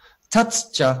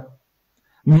 Tatscha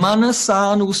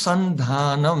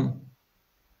manasānusandhānam.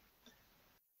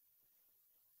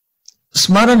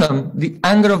 Smaranam, the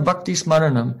anger of bhakti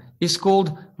smaranam, is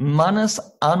called manas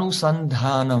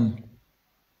anusandhanam.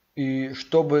 И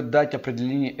чтобы дать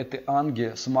определение этой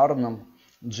анге смараном,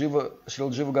 Шрила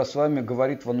Джива Госвами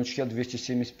говорит в Анучья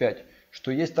 275,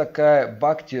 что есть такая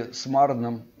бхакти с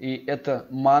марном, и это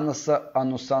манаса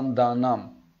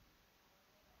анусанданам.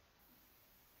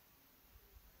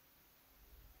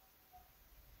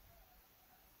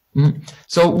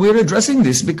 So we're addressing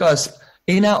this because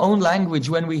in our own language,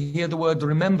 when we hear the word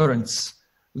remembrance,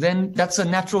 then that's a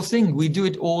natural thing. We do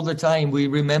it all the time. We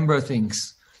remember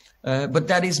things. But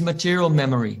that is material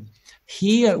memory.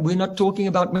 Here, we're not talking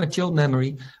about material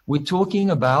memory. We're talking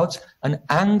about an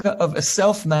anger of a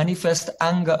self-manifest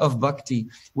anger of bhakti,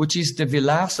 which is the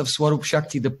vilas of Swarup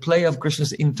Shakti, the play of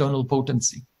Krishna's internal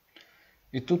potency.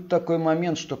 И тут такой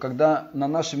момент, что когда на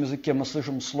нашем языке мы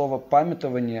слышим слово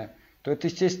 «памятование», то это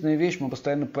естественная вещь, мы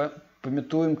постоянно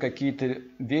памятуем какие-то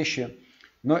вещи,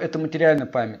 но это материальная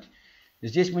память.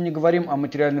 Здесь мы не говорим о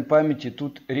материальной памяти,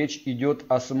 тут речь идет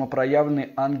о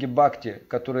самопроявленной анге бхакти,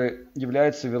 которая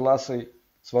является виласой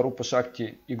Сварупа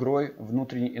Шакти, игрой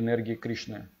внутренней энергии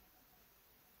Кришны.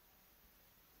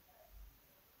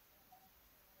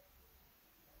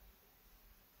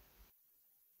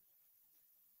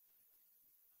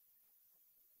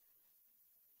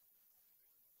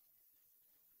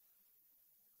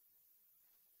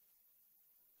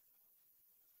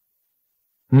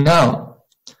 Now,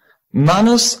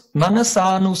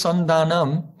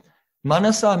 manasanusandanam,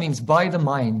 manasa means by the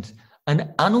mind,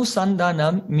 and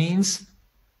anusandanam means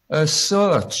a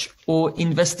search or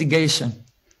investigation.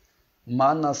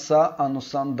 Манаса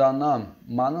анусанданам.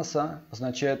 Манаса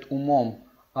означает умом,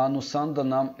 а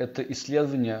анусанданам это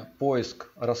исследование,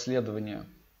 поиск, расследование.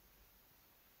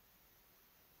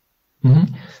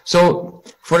 So,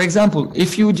 for example,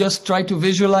 if you just try to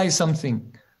visualize something,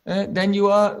 then you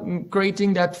are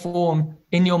creating that form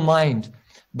in your mind.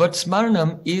 But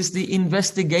smaranam is the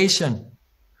investigation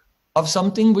of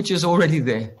something which is already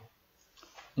there.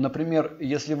 Например,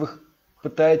 если вы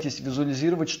пытаетесь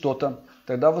визуализировать что-то,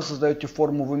 тогда вы создаете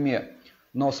форму в уме.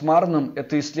 Но смараном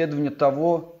это исследование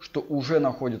того, что уже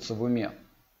находится в уме.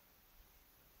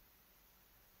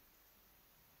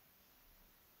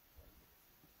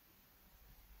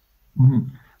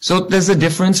 So there's a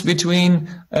difference between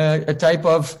a type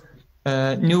of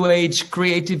New Age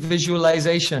creative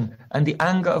visualization and the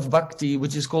anger of bhakti,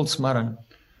 which is called smaran.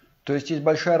 То есть есть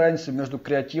большая разница между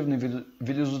креативной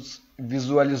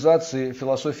визуализацией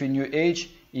философии New Age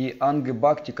и ангой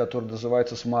бхакти, которая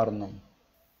называется смараном.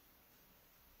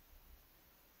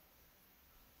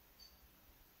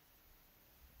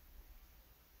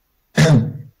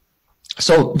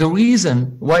 So the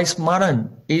reason why smaran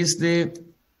is the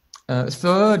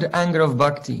third anger of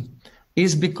bhakti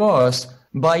is because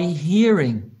by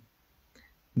hearing,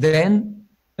 then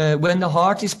when the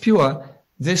heart is pure,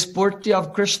 the spurti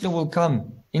of Krishna will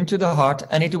come into the heart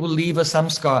and it will leave a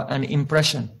samskar, an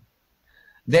impression.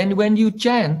 Then when you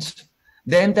chant,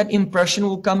 then that impression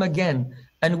will come again.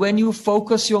 And when you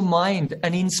focus your mind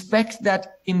and inspect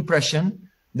that impression,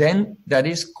 then that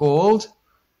is called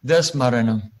the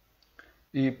smaranam.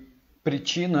 И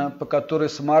причина, по которой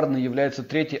смарана является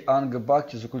третьей ангой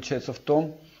бхакти, заключается в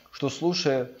том, что,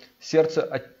 слушая,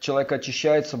 сердце человека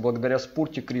очищается благодаря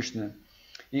спурти Кришны.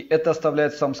 И это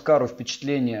оставляет самскару,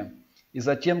 впечатление. И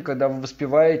затем, когда вы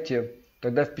воспеваете,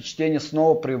 тогда впечатление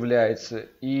снова проявляется,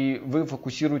 и вы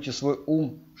фокусируете свой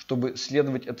ум, чтобы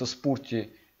следовать это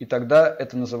спурти, и тогда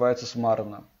это называется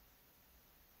смарана.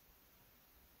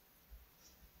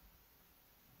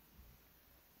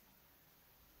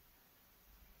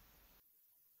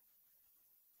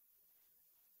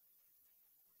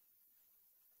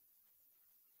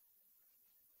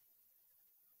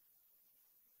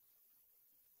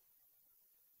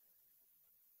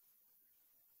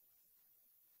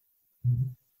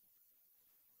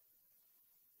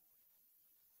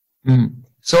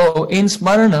 So in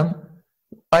smaranam,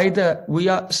 either we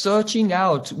are searching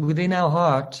out within our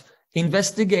heart,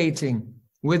 investigating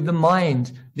with the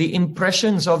mind the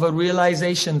impressions of a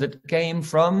realization that came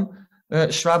from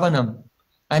Shravanam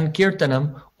and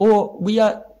Kirtanam, or we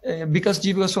are, because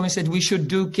Jiva Goswami said we should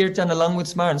do Kirtan along with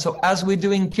Smaran. So as we're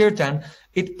doing Kirtan,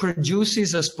 it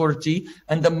produces a spurti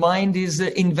and the mind is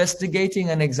investigating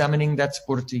and examining that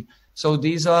spurti. So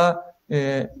these are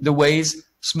the ways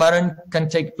Smaran can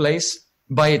take place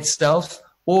by itself,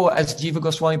 or as Jiva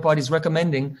Goswami Pad is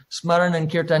recommending, Smaran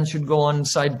and Kirtan should go on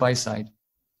side by side.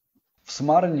 В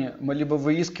смаране мы либо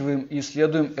выискиваем и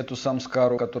исследуем эту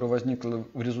самскару, которая возникла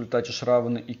в результате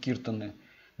Шраваны и Киртаны,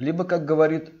 либо, как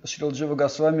говорит Шрила Джива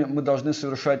Госвами, мы должны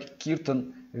совершать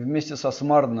Киртан вместе со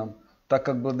смараном, так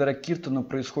как благодаря Киртану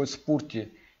происходит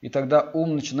спурти, и тогда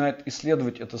ум начинает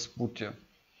исследовать это спурти.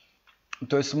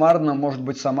 То есть смарана может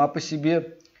быть сама по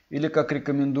себе, или, как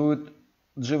рекомендует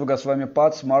Джива Госвами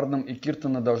Пад, смараном и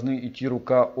Киртана должны идти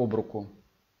рука об руку.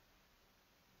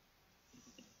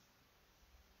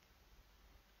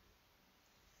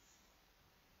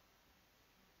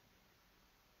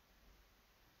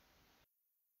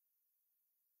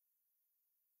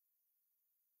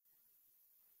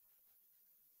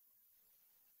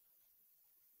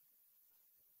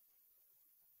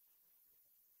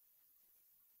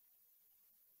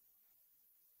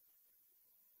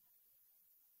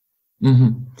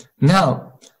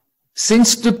 Now,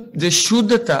 since the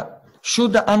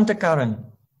Shuddha Antakaran,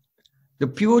 the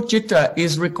pure Chitta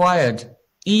is required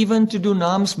even to do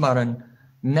Nam Smaran,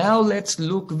 now let's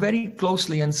look very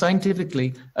closely and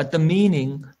scientifically at the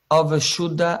meaning of a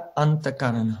Shuddha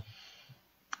Antakarana.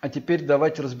 А теперь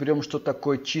давайте разберем, что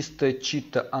такое чистая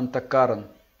читта антакаран,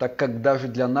 так как даже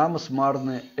для намы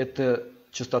смарны эта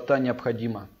чистота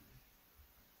необходима.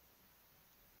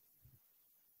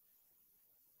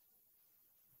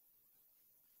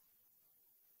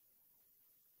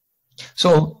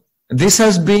 So, this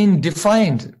has been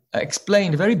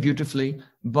explained very beautifully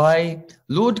by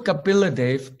Lord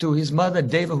Kapiladev to his mother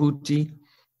Devahuti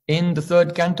in the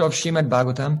 3rd canto of Srimad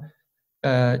Bhagavatam,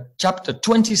 chapter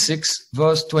 26,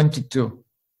 verse 22.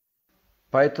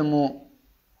 Поэтому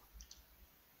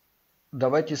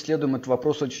давайте исследуем этот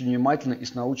вопрос очень внимательно и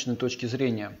с научной точки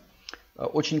зрения.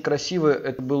 Очень красиво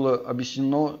это было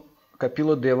объяснено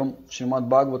Капила Девом в Шримад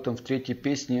Бхагаватам в 3-й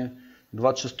песне,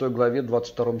 26 главе,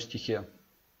 22 стихе.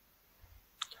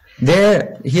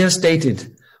 There, here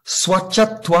stated,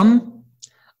 Swachatvam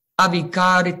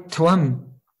Avikaritvam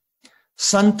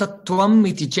Santatvam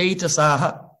iti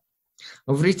chetasaha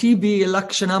Vritibi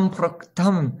lakshanam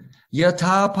praktam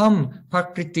yathapam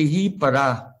prakritihi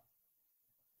para.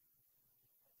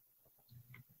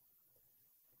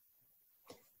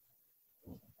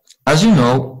 As you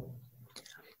know,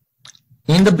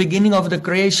 in the beginning of the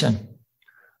creation,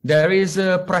 there is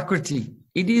a Prakriti.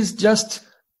 It is just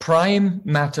prime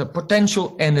matter,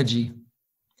 potential energy.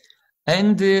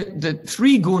 And the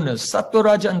 3 gunas, Sattva,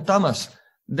 Raja and Tamas,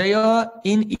 they are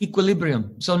in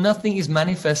equilibrium. So nothing is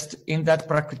manifest in that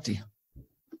Prakriti.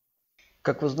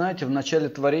 Как вы знаете, в начале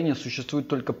творения существует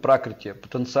только Пракрити,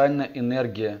 потенциальная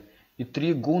энергия. И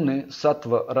 3 гуны,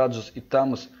 Саттва, Раджас и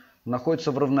Тамас,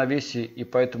 находятся в равновесии, и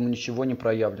поэтому ничего не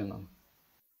проявлено.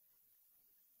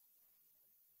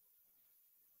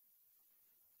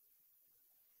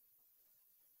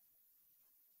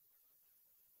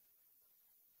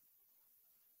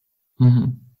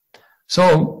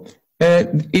 So,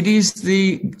 it is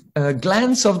the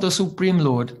glance of the Supreme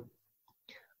Lord,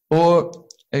 or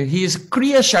his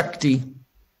Kriya Shakti,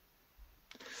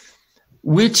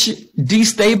 which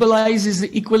destabilizes the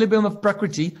equilibrium of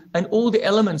Prakriti, and all the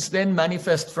elements then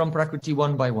manifest from Prakriti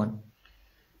one by one.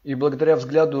 И благодаря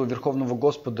взгляду Верховного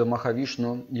Господа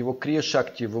Махавишну, его Крия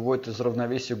Шакти выводит из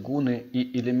равновесия гуны,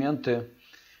 и элементы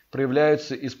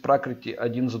проявляются из Пракрити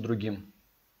один за другим.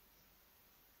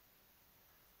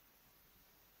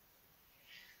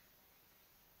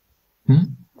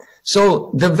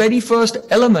 So, the very first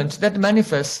element that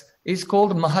manifests is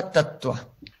called Nama-Tattva.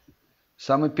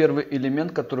 Самый первый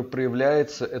элемент, который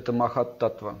проявляется, это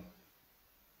Nama-Tattva.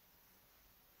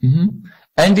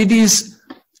 And it is,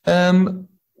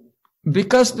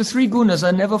 because the 3 gunas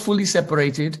are never fully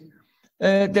separated,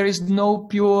 there is no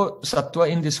pure sattva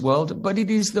in this world, but it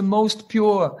is the most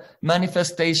pure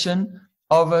manifestation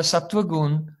of a sattva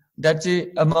gun that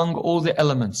is among all the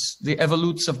elements, the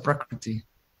evolutes of Prakriti.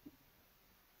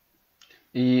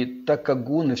 И так как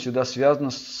гуны всегда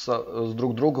связаны с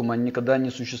друг другом, они никогда не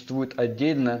существуют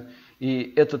отдельно, и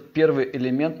этот первый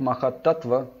элемент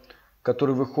Махаттатва,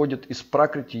 который выходит из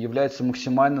Пракрити, является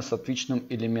максимально саттвичным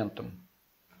элементом.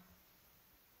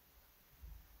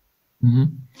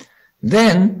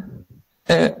 Then,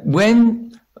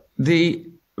 when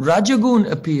the Rajagun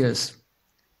appears,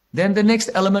 then the next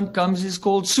element comes is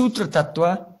called Sutra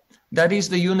Tattva, that is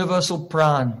the universal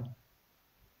Pran.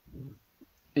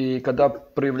 И когда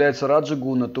проявляется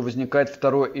Раджагуна, то возникает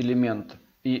второй элемент.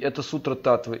 И это Сутра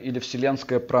Татвы, или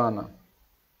Вселенская Прана.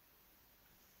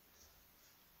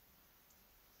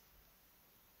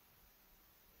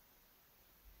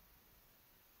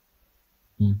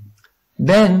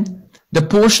 Then, the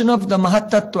portion of the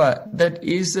Mahatattva that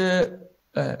is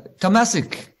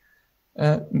tamasic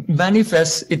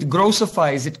manifests, it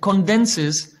grossifies, it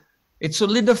condenses, it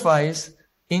solidifies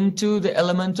into the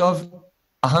element of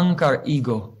Ahankar,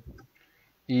 ego.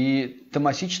 И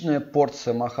тамасичная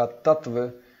порция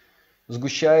Махаттатвы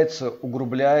сгущается,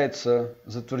 углубляется,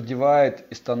 затвердевает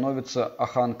и становится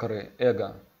Аханкарой,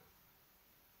 эго.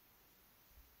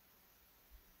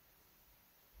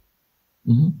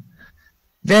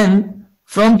 Then,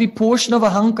 from the portion of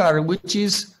Ahankar, which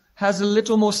has a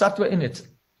little more sattva in it,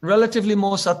 relatively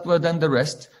more sattva than the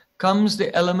rest, comes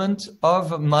the element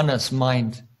of Manas,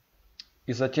 mind.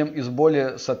 И затем из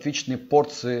более саттвичной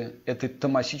порции этой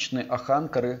тамасичной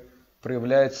аханкары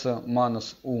проявляется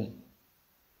манас, ум.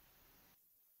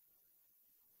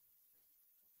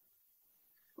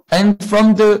 And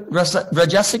from the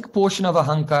rajasic portion of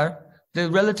Ahankar, the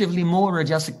relatively more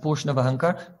rajasic portion of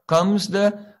Ahankar, comes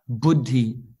the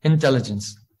buddhi,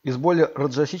 intelligence. Из более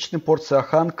раджасичной порции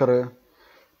аханкары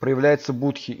проявляется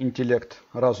будхи, интеллект,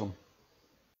 разум.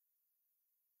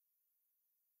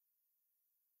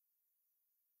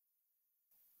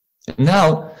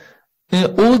 Now,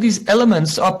 all these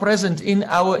elements are present in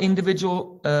our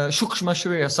individual Shukshma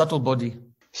Sharira, subtle body.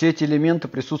 Все эти элементы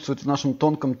присутствуют в нашем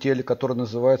тонком теле, которое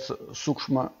называется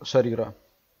Сукшма Шарира.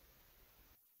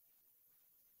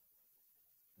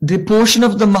 The portion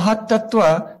of the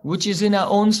Nama-Tattva, which is in our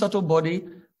own subtle body,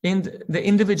 in the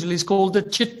individual, is called the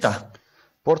Chitta.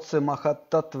 Порция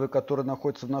Махат-Таттвы, которая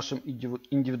находится в нашем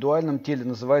индивидуальном теле,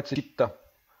 называется Читта.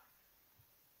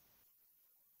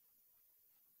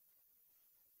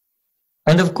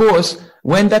 And of course,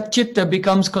 when that Chitta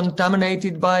becomes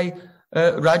contaminated by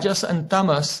Rajas and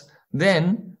Tamas,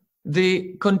 then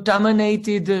the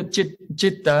contaminated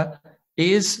Chitta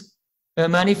is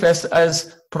manifest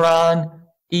as Pran,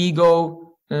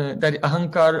 ego, that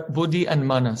Ahankar, Buddhi and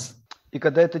Manas. И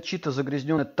когда эта читта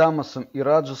загрязнена тамасом и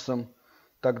раджасом,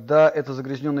 тогда эта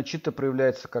загрязненная читта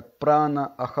проявляется как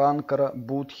прана, аханкара,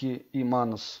 будхи и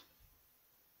манас.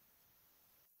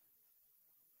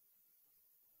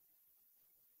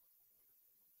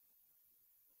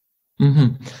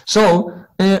 So,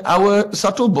 our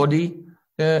subtle body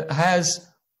has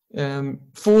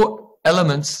 4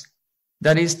 elements,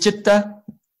 that is Chitta,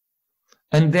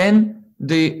 and then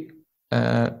the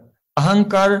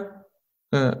Ahankar,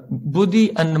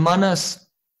 Buddhi and Manas.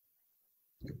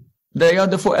 They are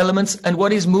the 4 elements, and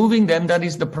what is moving them, that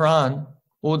is the Pran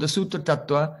or the Sutra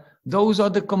Tattva. Those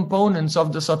are the components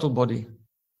of the subtle body.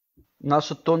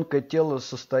 Наше тонкое тело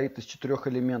состоит из 4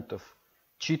 элементов: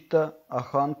 читта,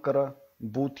 аханкара,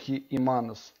 будхи и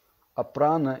манас. А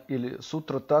прана или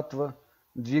Сутра Таттва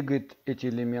двигает эти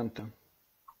элементы.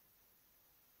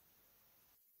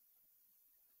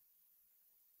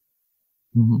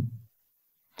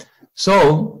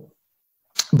 So,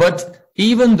 but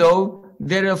even though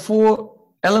there are 4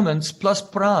 elements plus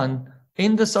Pran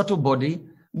in the subtle body,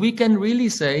 we can really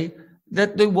say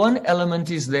that the one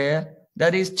element is there,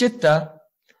 that is Chitta,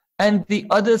 and the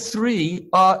other 3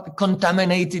 are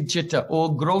contaminated Chitta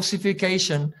or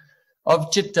grossification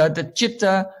of Chitta, the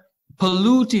Chitta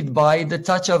polluted by the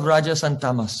touch of Rajas and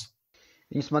Tamas.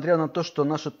 И несмотря на то, что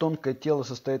наше тонкое тело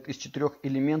состоит из 4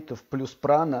 элементов плюс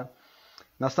прана,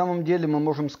 на самом деле мы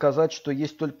можем сказать, что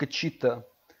есть только читта,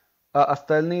 а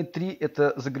остальные 3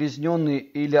 это загрязненные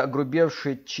или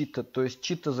огрубевшие читта, то есть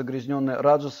читта, загрязненная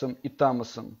раджасом и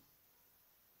тамасом.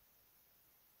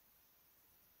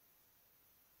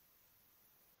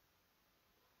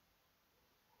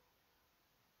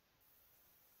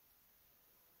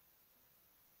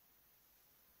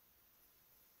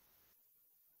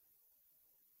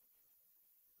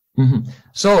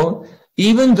 So,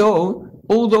 even though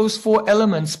all those 4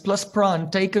 elements plus Pran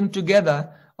taken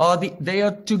together they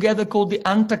are together called the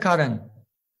Antakaran.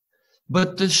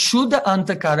 But the Shuddha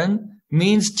Antakaran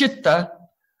means Chitta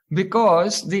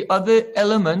because the other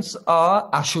elements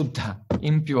are Ashuddha,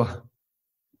 impure.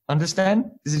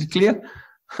 Understand? Is it clear?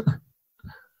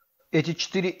 Эти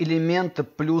 4 элемента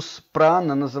плюс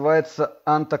прана называется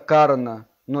антакарана.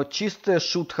 Но чистая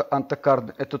шутха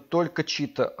антакарна – это только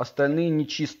чита, остальные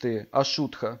нечистые,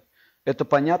 ашутха. Это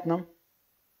понятно?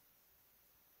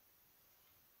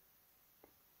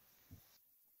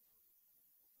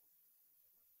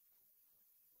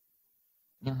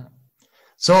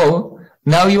 So,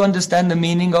 now you understand the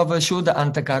meaning of a Shuddha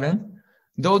Antakaran.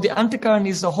 Though the Antakaran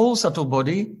is the whole subtle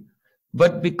body,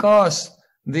 but because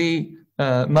the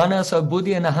Manas of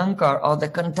Buddhi and Ahankar are the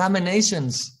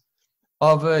contaminations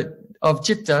of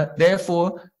Chitta,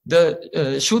 therefore the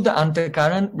Shuddha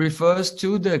Antakaran refers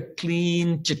to the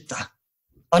clean Chitta,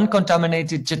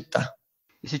 uncontaminated Chitta.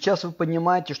 И сейчас вы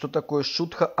понимаете, что такое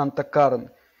шутха антакаран.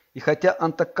 И хотя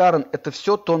антакаран – это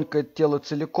все тонкое тело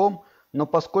целиком, но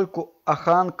поскольку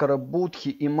аханкара, будхи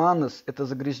и манас – это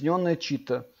загрязненная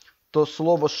чита, то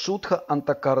слово шутха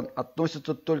антакаран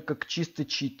относится только к чистой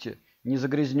читте, не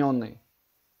загрязненной.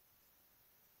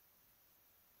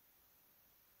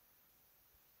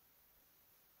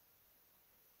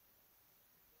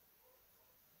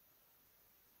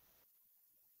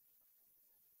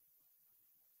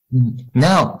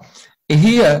 Now,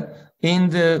 here in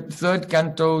the 3rd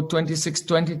canto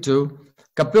 26-22,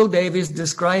 Kapil Dev is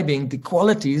describing the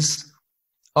qualities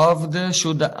of the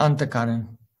Shuddha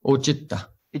Antakaran, or Chitta.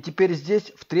 И теперь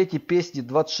здесь, в 3-й песне,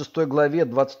 26 главе,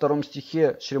 22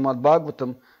 стихе Шримад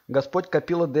Бхагаватам, Господь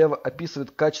Капила Дева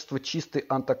описывает качество чистой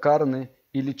антакараны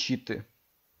или читы.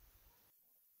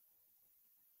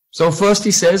 So first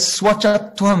he says,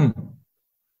 Swachatvam.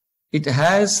 It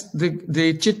has,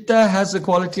 the Chitta has the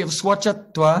quality of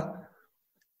Swachatva,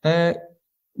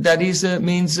 that is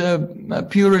means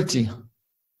purity.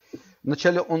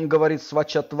 Вначале он говорит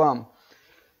свачатвам,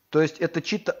 то есть это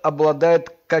читта обладает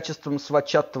качеством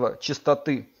свачатва,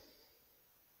 чистоты.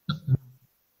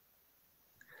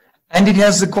 And it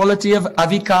has the quality of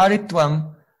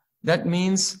avikaritvam. That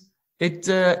means it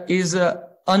is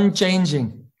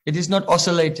unchanging. It is not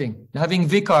oscillating. Having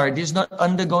vikar, it is not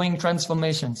undergoing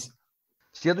transformations.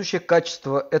 Следующее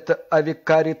качество – это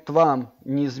авикаритвам,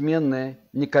 неизменное,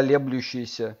 не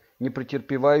колеблющееся, не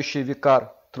претерпевающее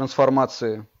викар,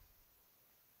 трансформации.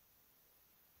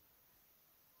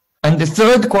 And the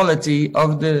third quality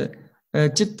of the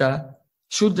chitta,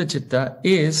 Shuddha chitta,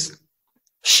 is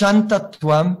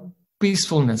shantatvam,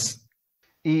 peacefulness.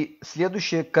 И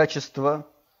следующее качество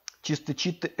чистой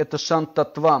читты – это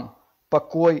шантатвам,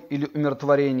 покой или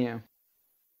умиротворение.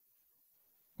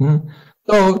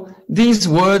 So these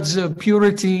words of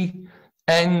purity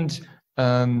and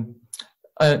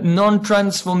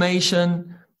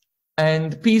non-transformation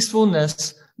and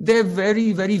peacefulness, they're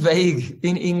very, very vague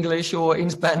in English or in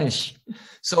Spanish.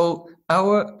 So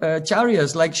our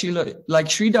acharyas like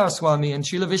Sridhar Swami and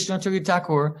Srila Vishnacharya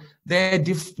Thakur, they're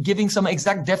giving some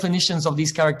exact definitions of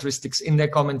these characteristics in their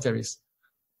commentaries.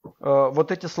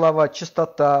 Вот эти слова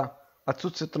чистота,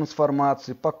 отсутствие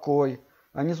трансформации, покой,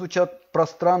 они звучат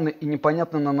пространно и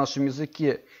непонятно на нашем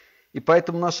языке. И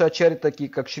поэтому наши ачарьи, такие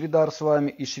как Шридар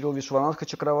Свами и Шрила Вишванатха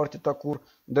Чакраварти Такур,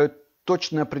 дают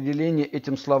точное определение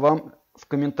этим словам в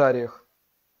комментариях.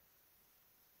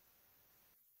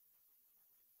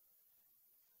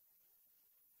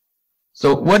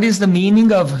 So what is the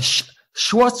meaning of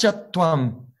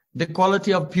Shwachatvam, the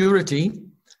quality of purity?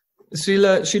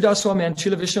 Sridhar Swami and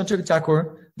Srila Vishnacharya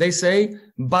Thakur, they say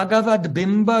Bhagavad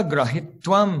Bimba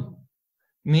Grahitvam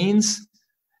means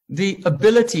the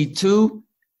ability to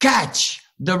catch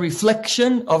the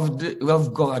reflection of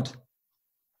God.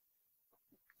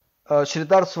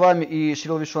 Шридар Свами и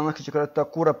Шрила Вишванатха Чакраварти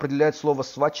Такур определяют слово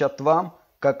свачатвам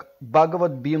как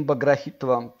Бхагават Бимба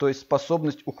Грахитвам, то есть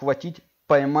способность ухватить,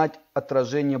 поймать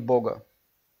отражение Бога.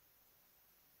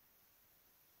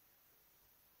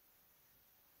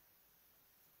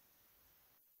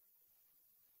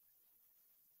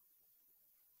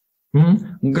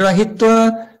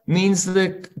 Grahitva means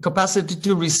the capacity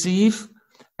to receive,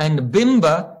 and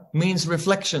Bimba means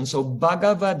reflection. So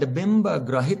Bhagavad Bimba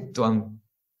Grahitvam.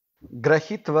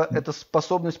 Грахитва – это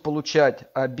способность получать,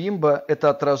 а бимба –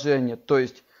 это отражение, то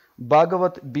есть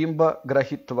Бхагават Бимба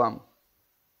Грахитвам.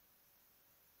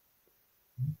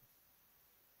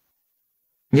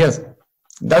 Yes,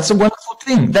 that's a wonderful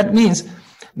thing. That means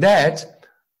that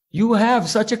you have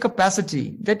such a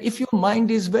capacity that if your mind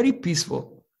is very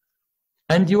peaceful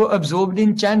and you are absorbed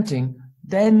in chanting,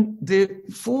 then the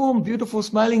form, beautiful,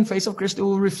 smiling face of Krishna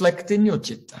will reflect in your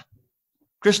chitta.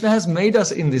 Krishna has made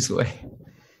us in this way.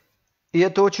 И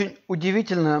это очень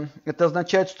удивительно. Это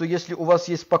означает, что если у вас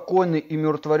есть спокойный и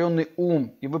умиротворенный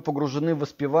ум, и вы погружены в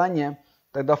воспевание,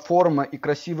 тогда форма и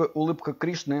красивая улыбка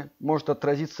Кришны может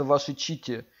отразиться в вашей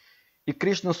читте. И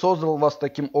Кришна создал вас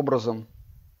таким образом.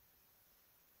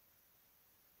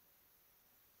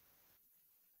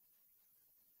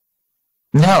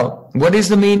 Now, what is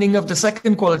the meaning of the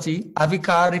second quality,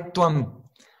 avikaritvam,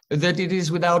 that it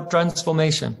is without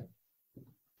transformation?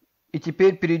 И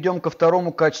теперь перейдем ко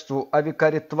второму качеству,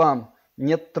 авикаритвам,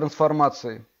 нет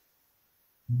трансформации.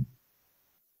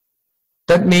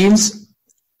 That means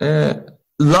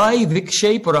lai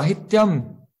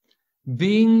viksheparahityam,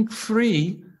 being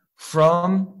free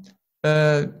from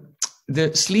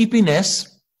the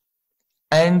sleepiness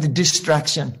and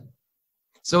distraction.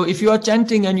 So if you are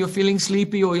chanting and you're feeling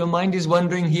sleepy or your mind is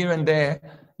wandering here and there,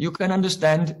 you can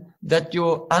understand that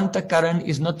your antakaran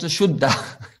is not a shuddha.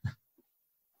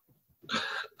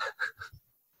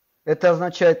 Это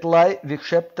означает лай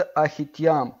викшепта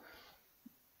ахитьям,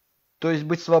 то есть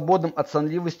быть свободным от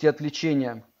сонливости и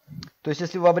отвлечения. То есть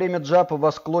если во время джапа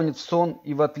вас клонит в сон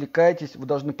и вы отвлекаетесь, вы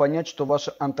должны понять, что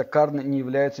ваша антакарна не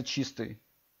является чистой.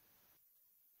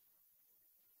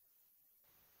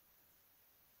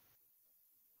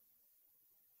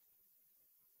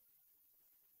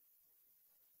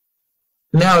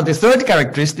 Now the third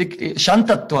characteristic,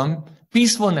 shantatvam,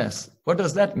 peacefulness. What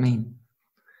does that mean?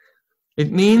 It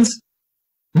means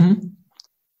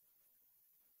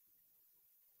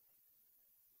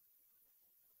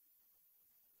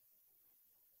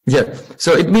yeah.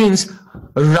 So it means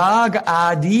rag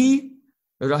adi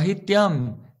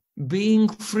rahityam, being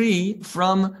free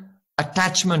from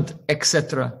attachment,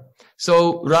 etc.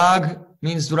 So rag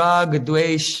means rag,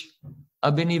 dvesh,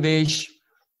 abhinivesh.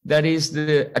 That is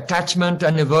the attachment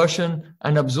and aversion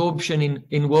and absorption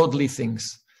in worldly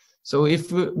things. So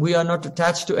if we are not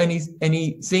attached to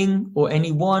anything or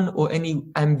anyone or any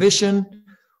ambition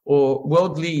or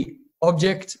worldly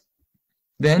object,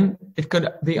 then it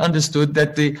could be understood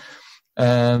that the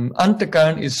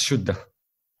antakaran is Shuddha.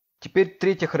 Теперь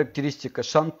третья характеристика,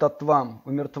 шантатвам,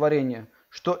 умиротворение.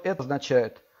 Что это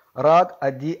означает? Раг,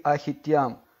 ади,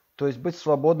 ахитьям, то есть быть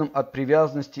свободным от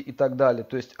привязанности и так далее.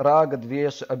 То есть рага,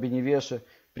 двеша, абиневеша,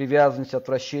 привязанность,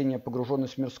 отвращение,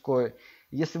 погруженность в мирское.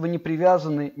 Если вы не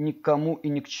привязаны ни к кому и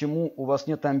ни к чему, у вас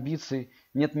нет амбиций,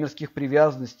 нет мирских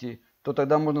привязанностей, то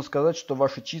тогда можно сказать, что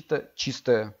ваше чисто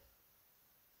чистое.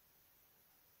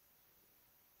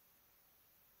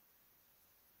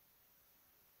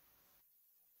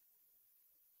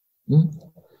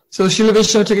 So Srila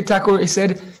Vishwanath Thakur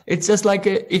said, it's just like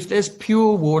if there's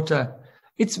pure water,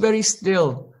 it's very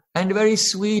still and very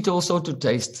sweet also to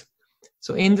taste.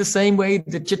 So in the same way,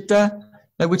 the chitta,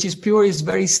 which is pure, is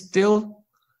very still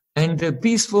and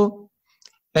peaceful.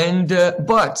 And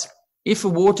but if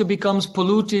water becomes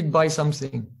polluted by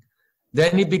something,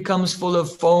 then it becomes full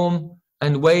of foam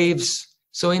and waves.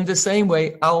 So in the same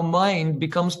way, our mind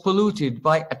becomes polluted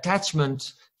by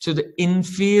attachment to the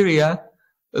inferior,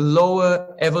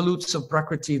 lower evolutes of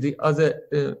Prakriti, the other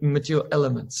material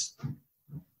elements,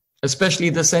 especially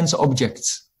the sense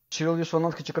objects. Шрила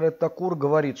Вишванатха Чакраvarti Thakura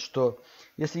говорит, что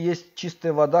если есть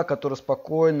чистая вода, которая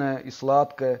спокойная и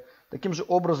сладкая, таким же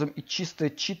образом и чистая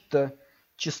читта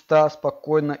чиста,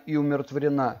 спокойна и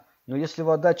умиротворена. Но если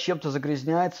вода чем-то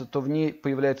загрязняется, то в ней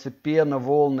появляется пена,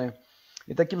 волны.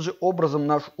 И таким же образом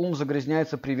наш ум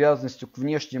загрязняется привязанностью к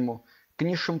внешнему, к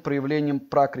низшим проявлениям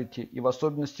пракрити и в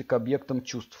особенности к объектам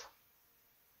чувств.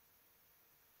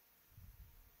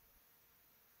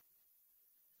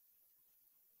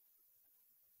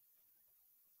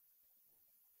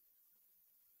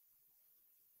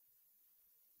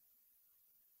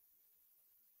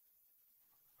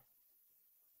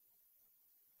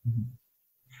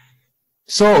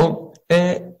 So,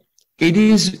 it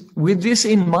is with this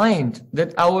in mind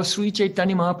that our Sri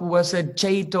Chaitanya Mahaprabhu said,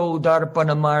 Chaito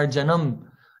Darpana Marjanam,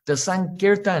 the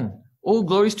Sankirtan. All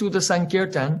glories to the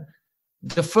Sankirtan.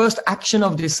 The first action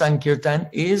of this Sankirtan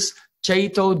is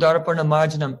Chaito Darpana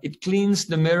Marjanam. It cleans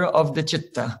the mirror of the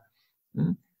Chitta.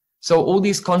 So all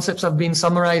these concepts have been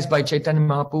summarized by Chaitanya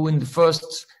Mahaprabhu in the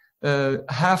first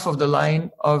half of the line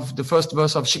of the first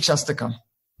verse of Shikshastakam.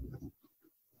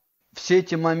 Все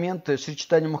эти моменты Шри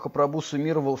Чайтанья Махапрабху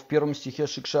суммировал в первом стихе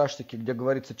Шикшаштаки, где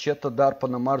говорится «Чета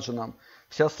Дарпана Марджанам»,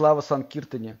 вся слава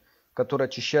Санкиртане, которая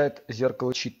очищает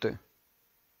зеркало Читты.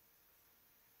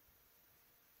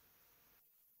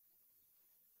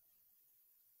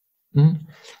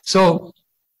 So,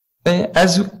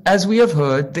 as we have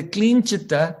heard, the clean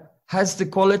Chitta has the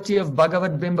quality of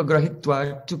Bhagavad Bimba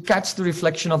Grahitva to catch the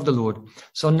reflection of the Lord.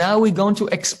 So now we're going to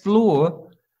explore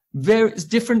various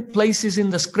different places in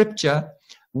the scripture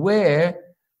where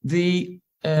the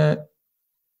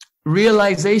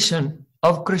realization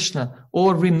of Krishna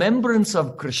or remembrance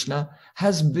of Krishna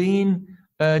has been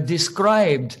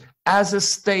described as a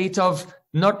state of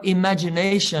not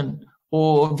imagination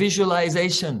or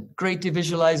visualization, creative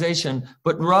visualization,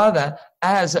 but rather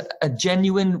as a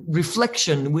genuine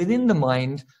reflection within the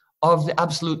mind of the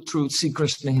absolute truth, Sri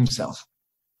Krishna himself.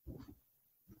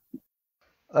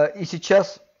 И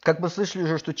сейчас, как мы слышали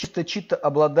уже, что чистая читта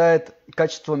обладает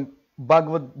качеством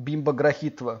Бхагавад Бимба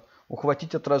Грахитва,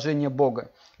 ухватить отражение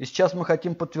Бога. И сейчас мы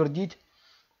хотим подтвердить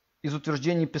из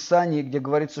утверждений Писания, где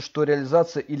говорится, что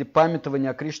реализация или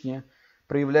памятование о Кришне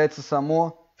проявляется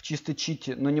само в чистой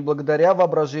читте, но не благодаря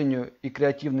воображению и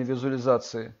креативной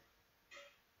визуализации.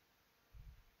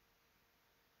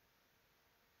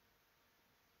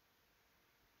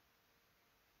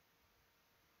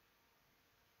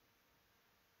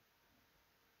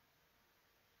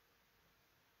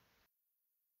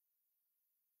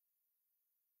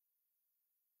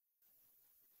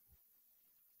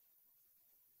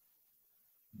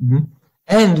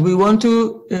 And we want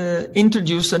to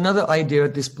introduce another idea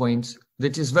at this point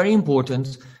that is very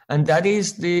important, and that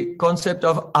is the concept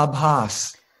of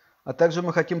abhas. А также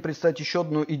мы хотим представить еще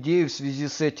одну идею в связи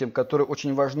с этим, которая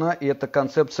очень важна, и это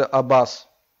концепция абхас.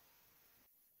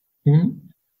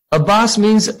 Abhas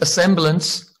means a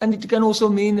semblance, and it can also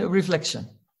mean a reflection,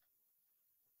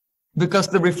 because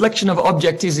the reflection of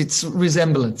object is its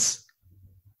resemblance.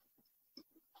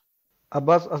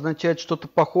 Абхас означает что-то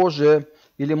похожее,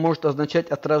 или может означать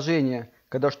отражение.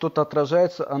 Когда что-то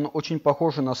отражается, оно очень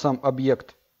похоже на сам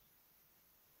объект.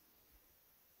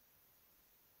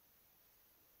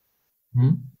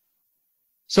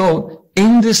 So,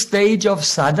 in the stage of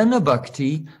sadhana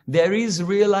bhakti, there is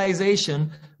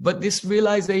realization but this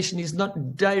realization is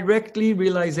not directly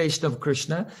realization of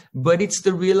Krishna, but it's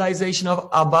the realization of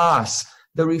abhas,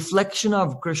 the reflection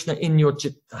of Krishna in your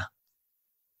chitta.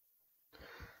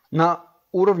 На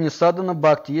уровне садхана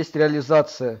бхакти есть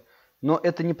реализация, но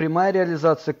это не прямая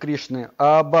реализация Кришны,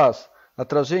 а абхас,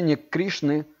 отражение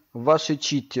Кришны в вашей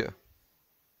читте.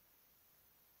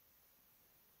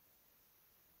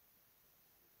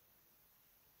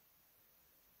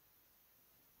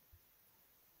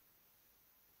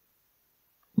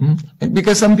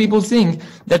 Because some people think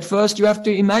that first you have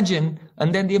to imagine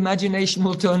and then the imagination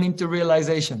will turn into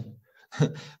realization.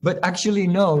 But actually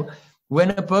no,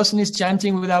 when a person is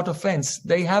chanting without offense,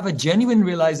 they have a genuine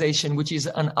realization which is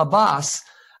an abhas,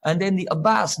 and then the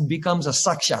abhas becomes a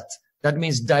sakshat. That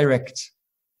means direct.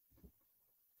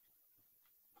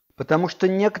 Потому что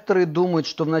некоторые думают,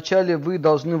 что вначале вы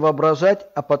должны воображать,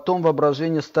 а потом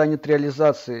воображение станет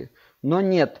реализацией. Но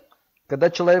нет. Когда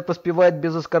человек воспевает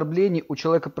без оскорблений, у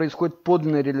человека происходит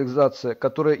подлинная реализация,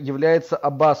 которая является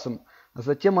абхасом, а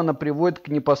затем она приводит к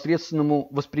непосредственному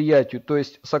восприятию, то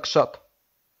есть сакшат.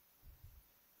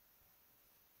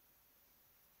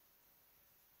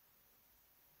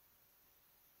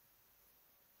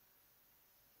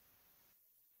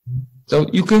 So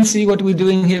you can see what we're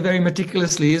doing here very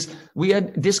meticulously is we are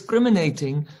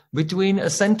discriminating between a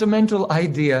sentimental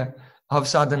idea of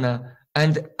sadhana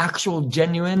and actual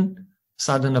genuine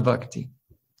sadhana bhakti.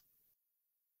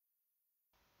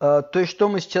 То есть, что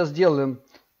мы сейчас делаем?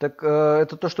 Так,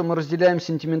 это то, что мы разделяем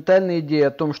сентиментальные идеи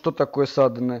о том, что такое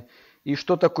садхана и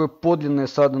что такое подлинное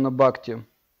садхана бхакти.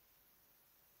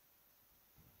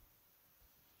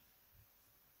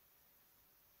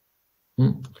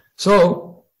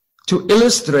 So, to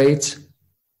illustrate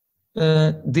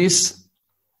this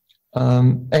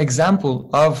example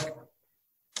of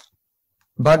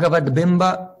Bhagavad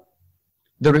Bimba,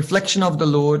 the reflection of the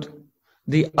Lord,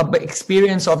 the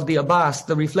experience of the abhas,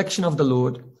 the reflection of the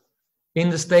Lord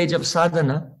in the stage of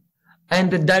sadhana,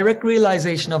 and the direct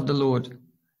realization of the Lord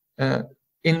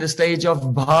in the stage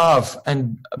of bhav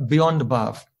and beyond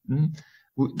bhav.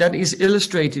 That is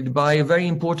illustrated by a very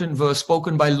important verse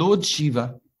spoken by Lord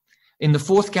Shiva in the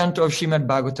 4th canto of Srimad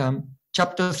Bhagavatam,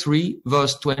 chapter 3,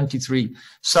 verse 23.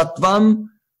 Sattvam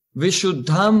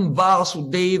vishuddham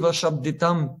vasudeva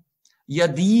shabditam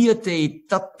yadiyate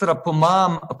tatra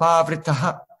pumam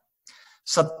apavritaha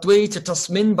sattve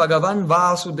tasmin bhagavan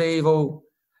vasudevo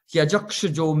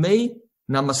yajakshujo me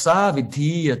namasa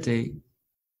vidhiyate.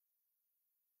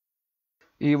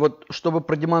 И вот, чтобы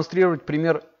продемонстрировать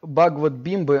пример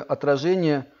Бхагавад-бимбы,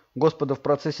 отражение Господа в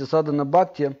процессе садхана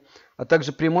бхакти, а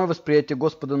также прямое восприятие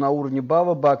Господа на уровне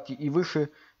бхава бхакти и выше,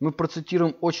 мы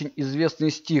процитируем очень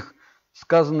известный стих,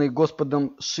 сказанный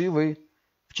Господом Шивой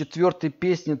в 4-й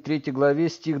песне 3 главе,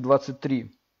 стих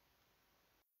 23.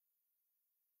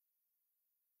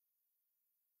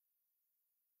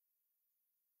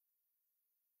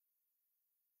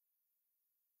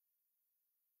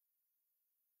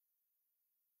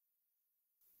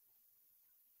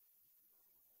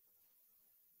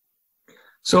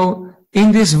 So,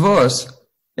 in this verse,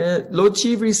 Lord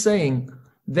Shiva is saying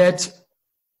that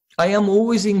I am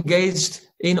always engaged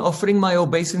in offering my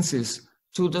obeisances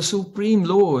to the Supreme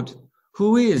Lord,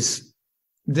 who is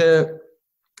the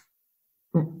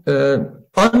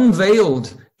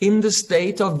unveiled in the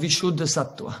state of Vishuddha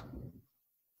Sattva.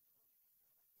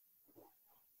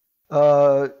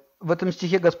 В этом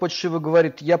стихе Господь Шива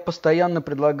говорит: «Я постоянно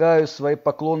предлагаю свои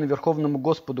поклоны Верховному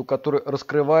Господу, который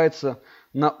раскрывается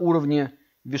на уровне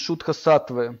Вишудха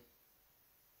Саттвы».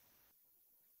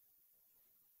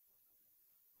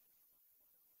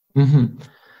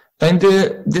 And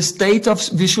the state of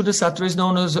Vishuddha Sattva is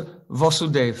known as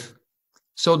Vasudev.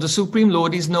 So the Supreme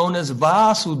Lord is known as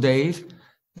Vasudev.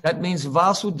 That means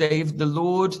Vasudev, the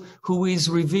Lord who is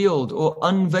revealed or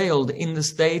unveiled in the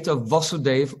state of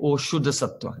Vasudev or Shuddha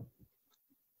Sattva.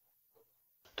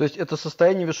 То есть это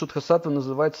состояние Вишудха Саттвы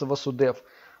называется Васудев.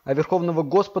 А Верховного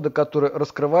Господа, который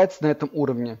раскрывается на этом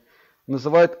уровне,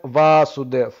 называют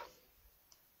Васудев.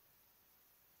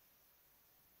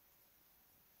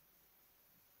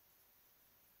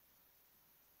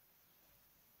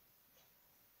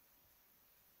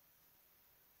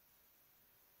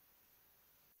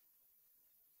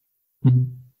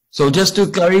 So just to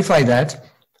clarify that,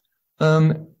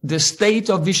 the state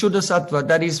of Vishuddha Sattva,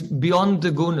 that is beyond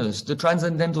the gunas, the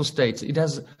transcendental states, it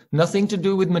has nothing to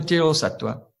do with material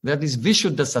Sattva. That is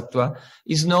Vishuddha Sattva,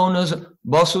 is known as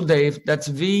Vasudev, that's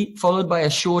V followed by a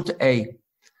short A.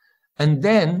 And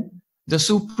then the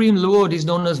Supreme Lord is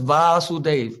known as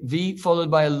Vasudev, V followed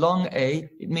by a long A.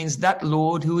 It means that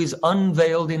Lord who is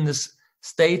unveiled in this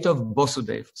state of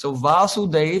Vasudev. So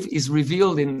Vasudev is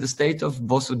revealed in the state of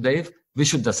Vasudev,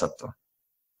 Vishuddha Sattva.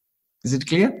 Is it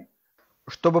clear?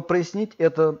 Чтобы прояснить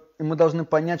это, мы должны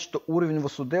понять, что уровень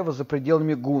Васудева за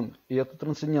пределами гун, и это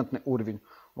трансцендентный уровень.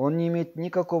 Он не имеет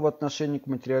никакого отношения к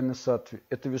материальной саттве.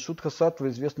 Это Вишудха саттва,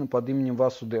 известна под именем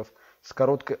Васудев, с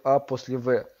короткой А после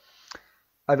В.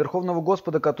 А Верховного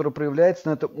Господа, который проявляется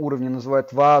на этом уровне,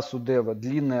 называют Васудева,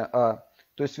 длинная А.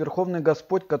 То есть Верховный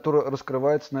Господь, который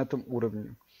раскрывается на этом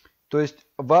уровне. То есть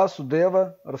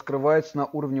Васудева раскрывается на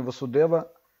уровне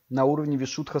Васудева, на уровне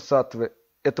Вишудха саттвы.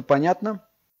 Это понятно?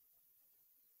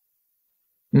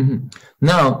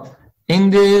 Now, in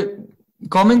the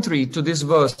commentary to this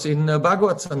verse in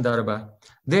Bhagavad Sandarbha,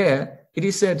 there it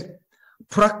is said,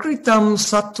 Prakritam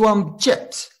sattvam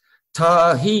chet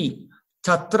tahi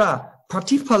tatra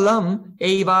pratipalam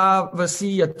eva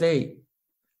vasiyate.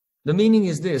 The meaning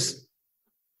is this,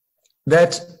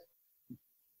 that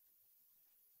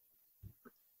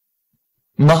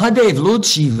Mahadev, Lord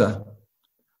Shiva,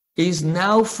 is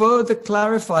now further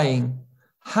clarifying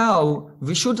how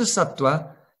Vishuddha Sattva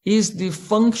is the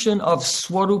function of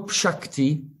Swarup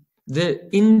Shakti, the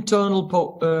internal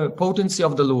potency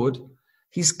of the Lord.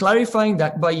 He's clarifying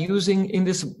that by using in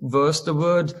this verse the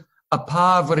word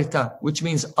apavrita, which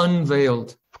means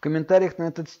unveiled. В комментариях на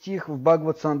этот стих в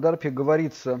Бхагават Сандарбхе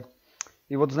говорится,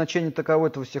 и вот значение таково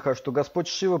этого стиха, что Господь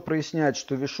Шива проясняет,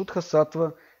 что Вишудха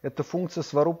Саттва – это функция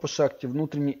Сварупа Шакти,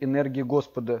 внутренней энергии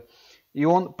Господа. И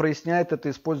он проясняет это,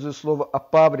 используя слово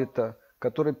апаврита,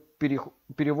 который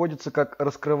переводится как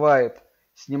 «раскрывает»,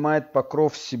 снимает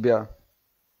покров с себя.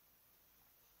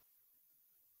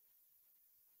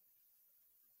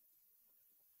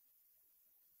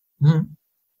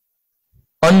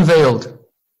 Unveiled,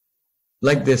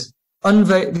 like this.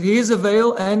 Unveiled. He is a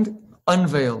veil and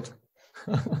unveiled.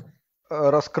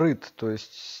 Раскрыт, то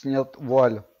есть снят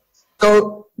вуаль.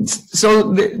 So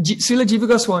Srila Jiva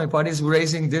Goswami Pad is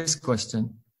raising this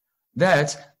question,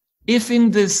 that if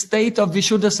in the state of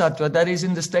Vishuddha Sattva, that is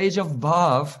in the stage of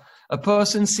Bhav, a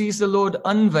person sees the Lord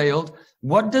unveiled,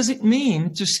 what does it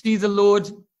mean to see the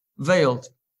Lord veiled?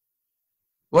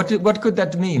 What could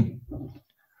that mean?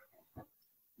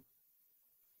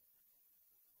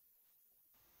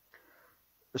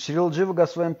 Шрила Джива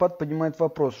Госвами Пад поднимает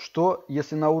вопрос, что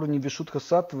если на уровне Вишудха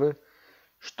Саттвы,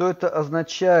 что это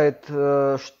означает,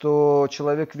 что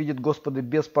человек видит Господа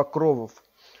без покровов?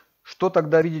 Что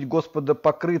тогда видеть Господа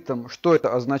покрытым? Что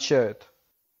это означает?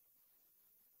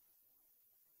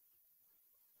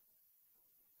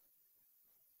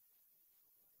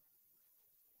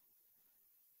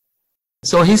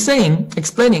 So he's saying,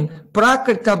 explaining,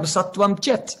 prakritam sattvam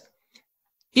chet.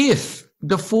 If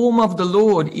the form of the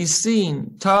Lord is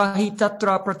seen, tahi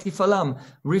tatra pratifalam,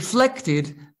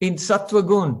 reflected in sattva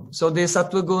gun. So the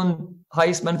sattva gun,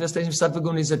 highest manifestation of sattva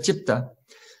gun is a chitta.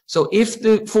 So if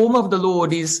the form of the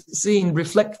Lord is seen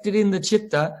reflected in the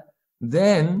chitta,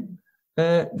 then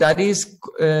that is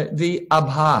the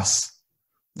abhas.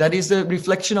 That is the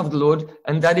reflection of the Lord,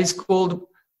 and that is called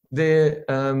the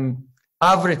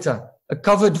avrita, a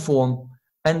covered form.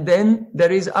 And then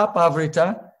there is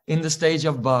apavrita in the stage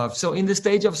of bhav. So in the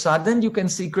stage of sadhan, you can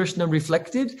see Krishna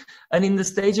reflected, and in the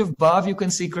stage of bhav, you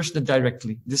can see Krishna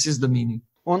directly. This is the meaning.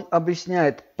 Он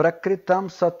объясняет, пракритам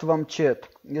саттвам чет.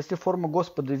 Если форма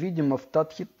Господа видима в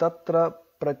татхи татра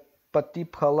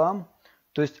патипхалам,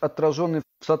 то есть отраженный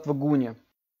в саттва-гуне.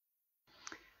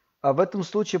 А в этом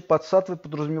случае под саттвой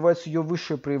подразумевается ее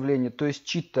высшее проявление, то есть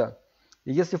читта.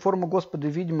 И если форма Господа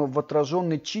видима в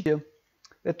отраженной читте,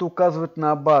 это указывает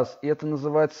на абаз, и это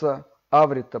называется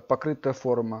аврита, покрытая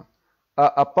форма. А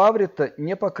апаврита,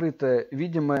 непокрытая,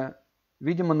 видимо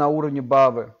на уровне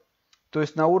бавы. То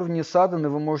есть на уровне садханы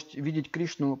вы можете видеть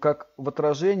Кришну как в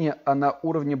отражении, а на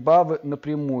уровне бавы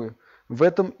напрямую. В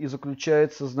этом и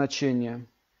заключается значение.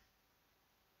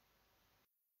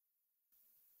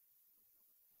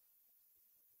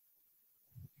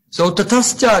 So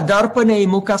tatascha darpane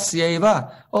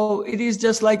mukasyeva. Oh, it is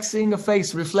just like seeing a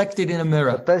face reflected in a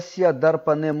mirror. Татасья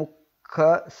дарпане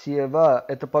мукасьева.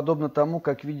 Это подобно тому,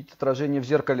 как видеть отражение в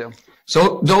зеркале.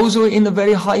 So those who are in a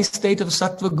very high state of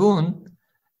sattva gun,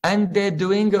 and they're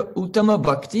doing a uttama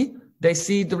bhakti, they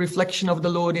see the reflection of the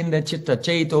Lord in their chitta,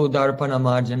 chaito darpana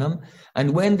marjanam.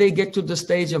 And when they get to the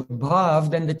stage of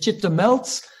bhav, then the chitta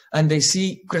melts and they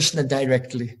see Krishna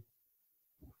directly.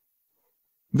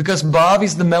 Because bhav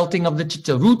is the melting of the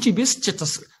chitta. Ruchi bis chitta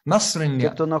masrinya. Те,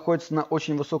 кто находится на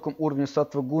очень высоком уровне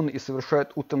саттва гуны и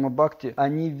совершает уттама бхакти,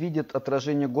 они видят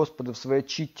отражение Господа в своей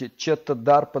читте, четта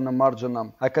дарпана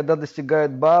марджанам. А когда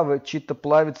достигают бхавы, читта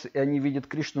плавится, и они видят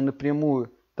Кришну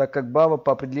напрямую. так как бхава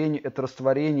по определению это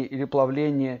растворение или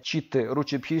плавление читты,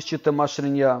 ручи-бхишчита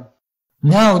машринья.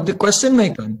 Now the question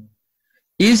may come,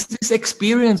 is this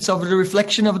experience of the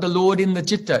reflection of the Lord in the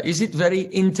chitta, is it very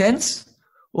intense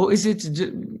or is it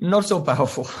not so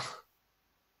powerful?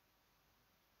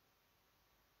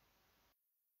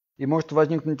 И может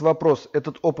возникнуть вопрос,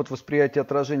 этот опыт восприятия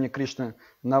отражения Кришны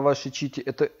на вашей читте,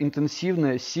 это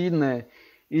интенсивное, сильное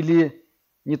или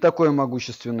не такое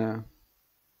могущественное?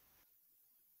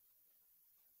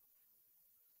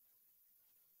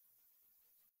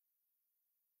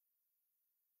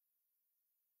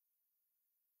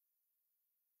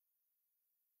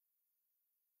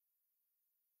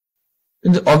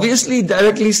 And obviously,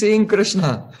 directly seeing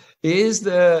Krishna is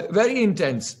very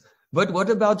intense. But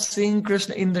what about seeing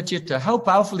Krishna in the chitta? How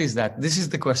powerful is that? This is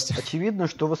the question. Очевидно,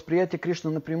 что восприятие Кришны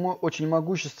напрямую очень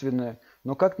могущественное.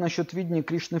 Но как насчет видения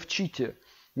Кришны в читте?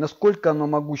 Насколько оно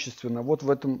могущественно? Вот в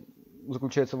этом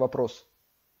заключается вопрос.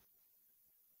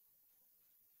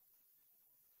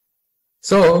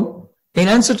 So, in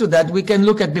answer to that, we can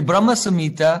look at the Brahma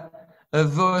Samhita,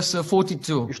 verse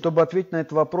 42. И чтобы ответить на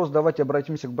этот вопрос, давайте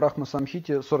обратимся к Брахма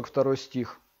Самхите, 42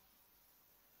 стих.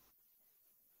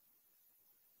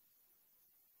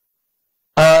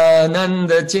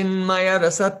 Ananda chinmaya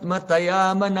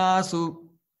rasatmataya manasu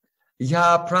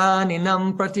ya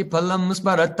praninam pratipalam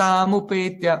smaratam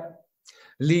upetya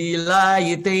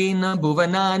lilayitena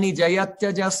bhuvanani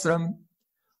jayatya jasram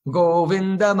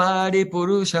govindamadi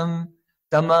purusham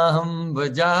tamaham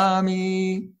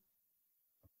vajami.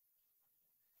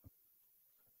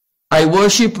 I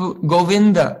worship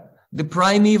Govinda, the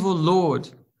primeval Lord,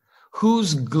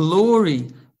 whose glory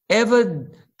ever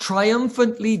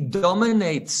triumphantly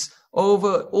dominates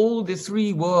over all the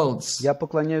three worlds. Я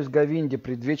поклоняюсь Говинде,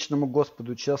 предвечному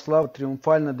Господу, чья слава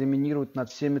триумфально доминирует над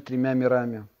всеми тремя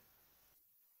мирами.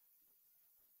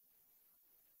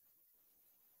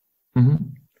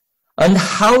 And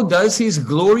how does his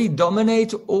glory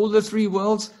dominate all the three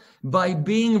worlds? By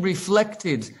being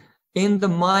reflected in the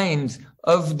mind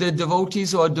of the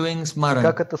devotees who are doing smaran.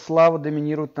 Как эта слава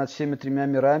доминирует над всеми тремя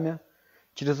мирами?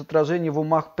 Через отражение в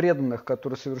умах преданных,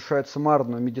 которые совершают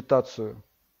самарную медитацию.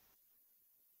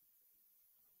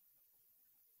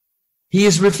 He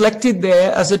is reflected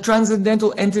there as a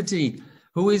transcendental entity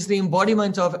who is the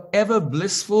embodiment of ever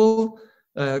blissful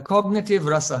cognitive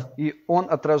rasa. И он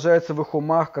отражается в их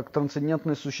умах как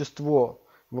трансцендентное существо,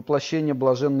 воплощение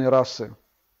блаженной расы.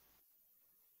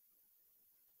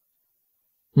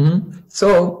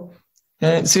 So,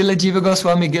 Srila Jiva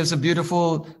Goswami gives a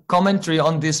beautiful commentary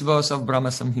on this verse of Brahma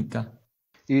Samhita.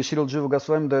 И Шрила Джива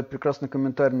Госвами дает прекрасный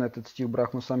комментарий на этот стих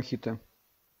Брахма Самхиты.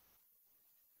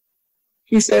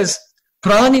 He says,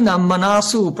 Praninam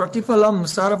manasu pratipalam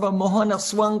sarva mohana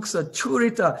swanksa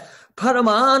churita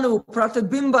paramanu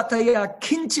pratabimbataya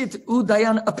kinchit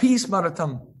udayan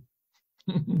apismaratam.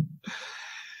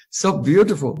 So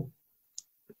beautiful.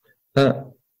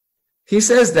 He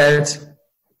says that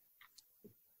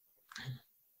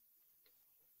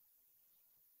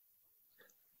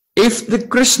if the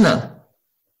Krishna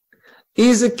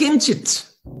is a kinchit,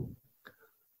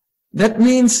 that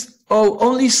means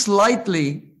only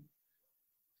slightly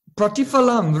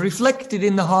pratifalam reflected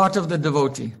in the heart of the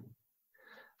devotee.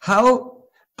 How?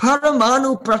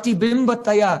 Paramanu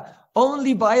pratibimbataya,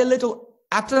 only by a little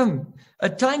atom, a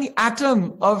tiny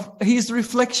atom of his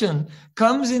reflection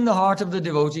comes in the heart of the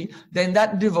devotee, then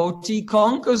that devotee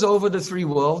conquers over the three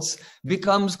worlds,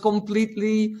 becomes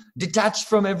completely detached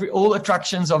from all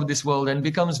attractions of this world and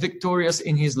becomes victorious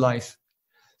in his life.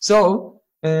 So,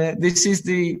 this is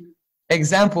the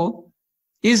example.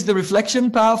 Is the reflection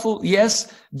powerful?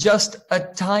 Yes, just a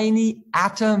tiny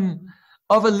atom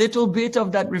of a little bit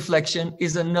of that reflection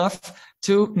is enough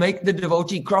to make the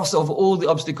devotee cross over all the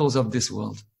obstacles of this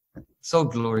world. So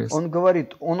glorious. Он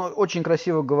говорит, он очень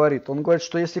красиво говорит, он говорит,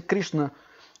 что если Кришна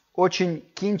очень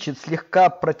кинчит,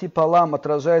 слегка пратипалам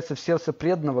отражается в сердце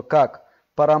преданного, как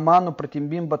параману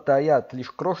пратимбимба таят, лишь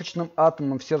крошечным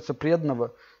атомом в сердце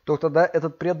преданного, то тогда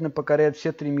этот преданный покоряет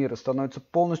все три мира, становится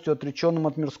полностью отреченным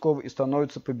от мирского и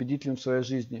становится победителем в своей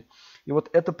жизни. И вот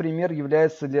этот пример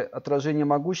является ли отражением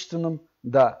могущественным?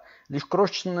 Да. Лишь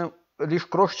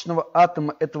крошечного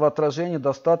атома этого отражения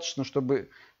достаточно,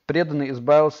 чтобы преданный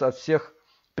избавился от всех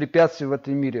препятствий в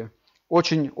этом мире.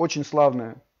 Очень, очень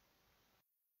славное.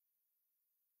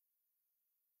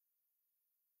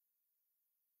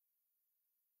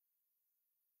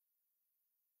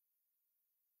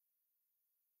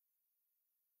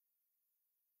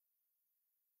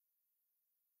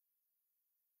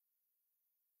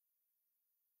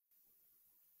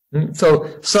 So,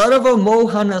 sarva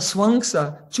mohana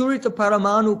swangsa churita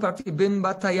paramanu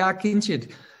pratibimbataya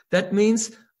kinchit. that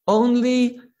means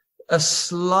only a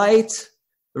slight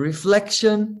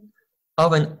reflection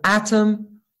of an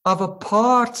atom of a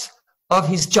part of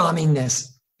his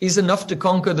charmingness is enough to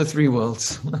conquer the three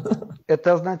worlds.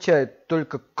 Это означает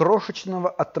только крошечного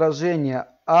отражения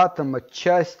атома,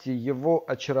 части его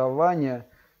очарования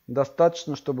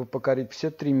достаточно, чтобы покорить все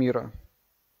три мира.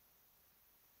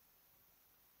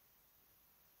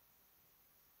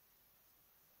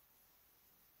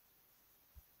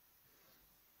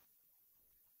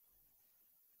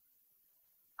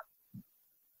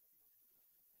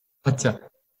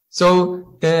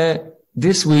 So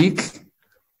this week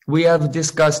we have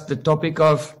discussed the topic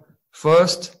of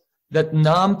first that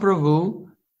Nam Prabhu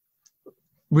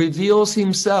reveals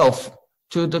himself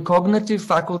to the cognitive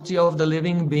faculty of the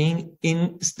living being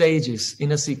in stages,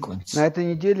 in a sequence. На этой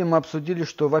неделе мы обсудили,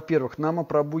 что, во-первых, Нама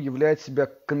Прабху являет себя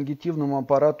к когнитивному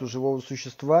аппарату живого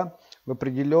существа в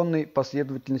определенной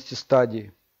последовательности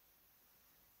стадий.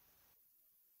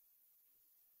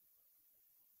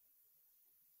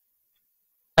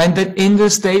 And that in the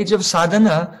stage of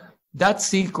sadhana, that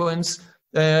sequence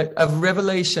of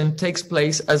revelation takes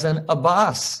place as an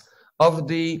abhas of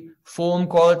the form,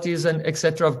 qualities, and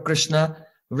etc. of Krishna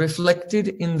reflected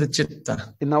in the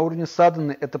chitta. И на уровне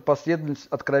садханы эта последовательность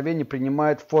откровений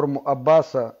принимает форму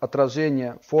аббаса,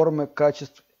 отражения, формы,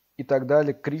 качеств и так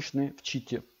далее Кришны в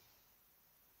читте.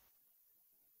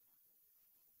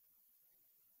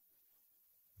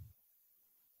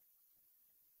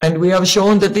 And we have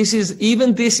shown that this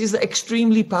is an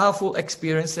extremely powerful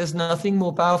experience. There's nothing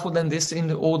more powerful than this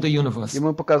in all the universe. И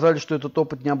мы показали, что этот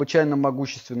опыт необычайно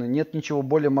могущественный. Нет ничего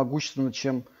более могущественного,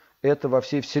 чем это во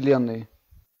всей Вселенной.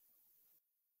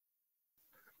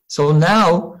 So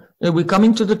now we're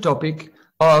coming to the topic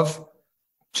of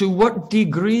to what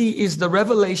degree is the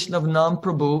revelation of Nam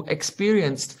Prabhu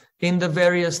experienced in the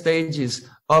various stages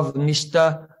of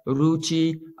Nishta,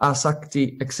 Ruchi,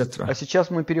 Asakti, etc. А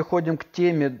сейчас мы переходим к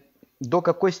теме, до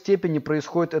какой степени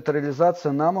происходит эта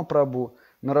реализация Нама Прабху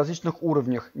на различных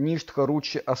уровнях Ништха,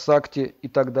 Ручи, Асакти и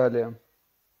так далее.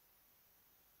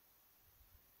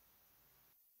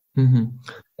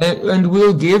 And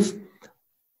we'll give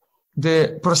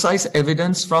the precise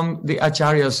evidence from the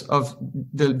acharyas of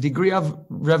the degree of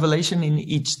revelation in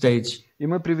each stage. И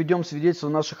мы приведем свидетельства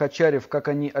наших ачарьев, как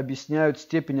они объясняют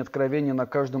степень откровения на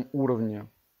каждом уровне.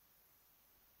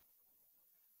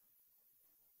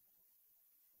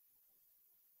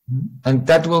 And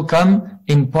that will come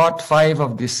in part 5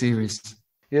 of this series.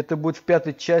 И это будет в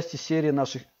пятой части серии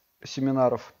наших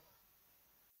семинаров.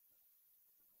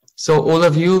 So all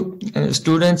of you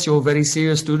students, you're very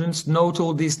serious students, note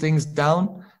all these things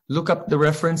down, look up the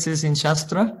references in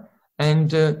Shastra,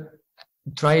 and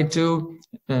try to,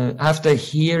 after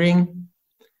hearing,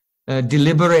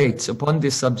 deliberate upon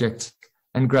this subject.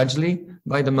 And gradually,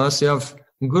 by the mercy of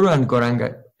Guru and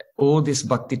Gauranga, all this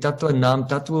bhakti-tattva,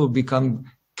 nam-tattva will become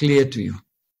clear to you.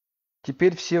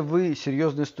 Теперь все вы,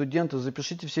 серьезные студенты,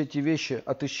 запишите все эти вещи,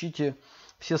 отыщите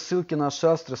все ссылки на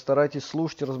шастры, старайтесь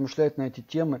слушать и размышлять на эти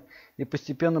темы, и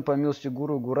постепенно, по милости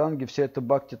Гуру и Гуранги, вся эта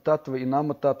бхакти-таттва и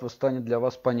нама-таттва станет для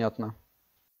вас понятна.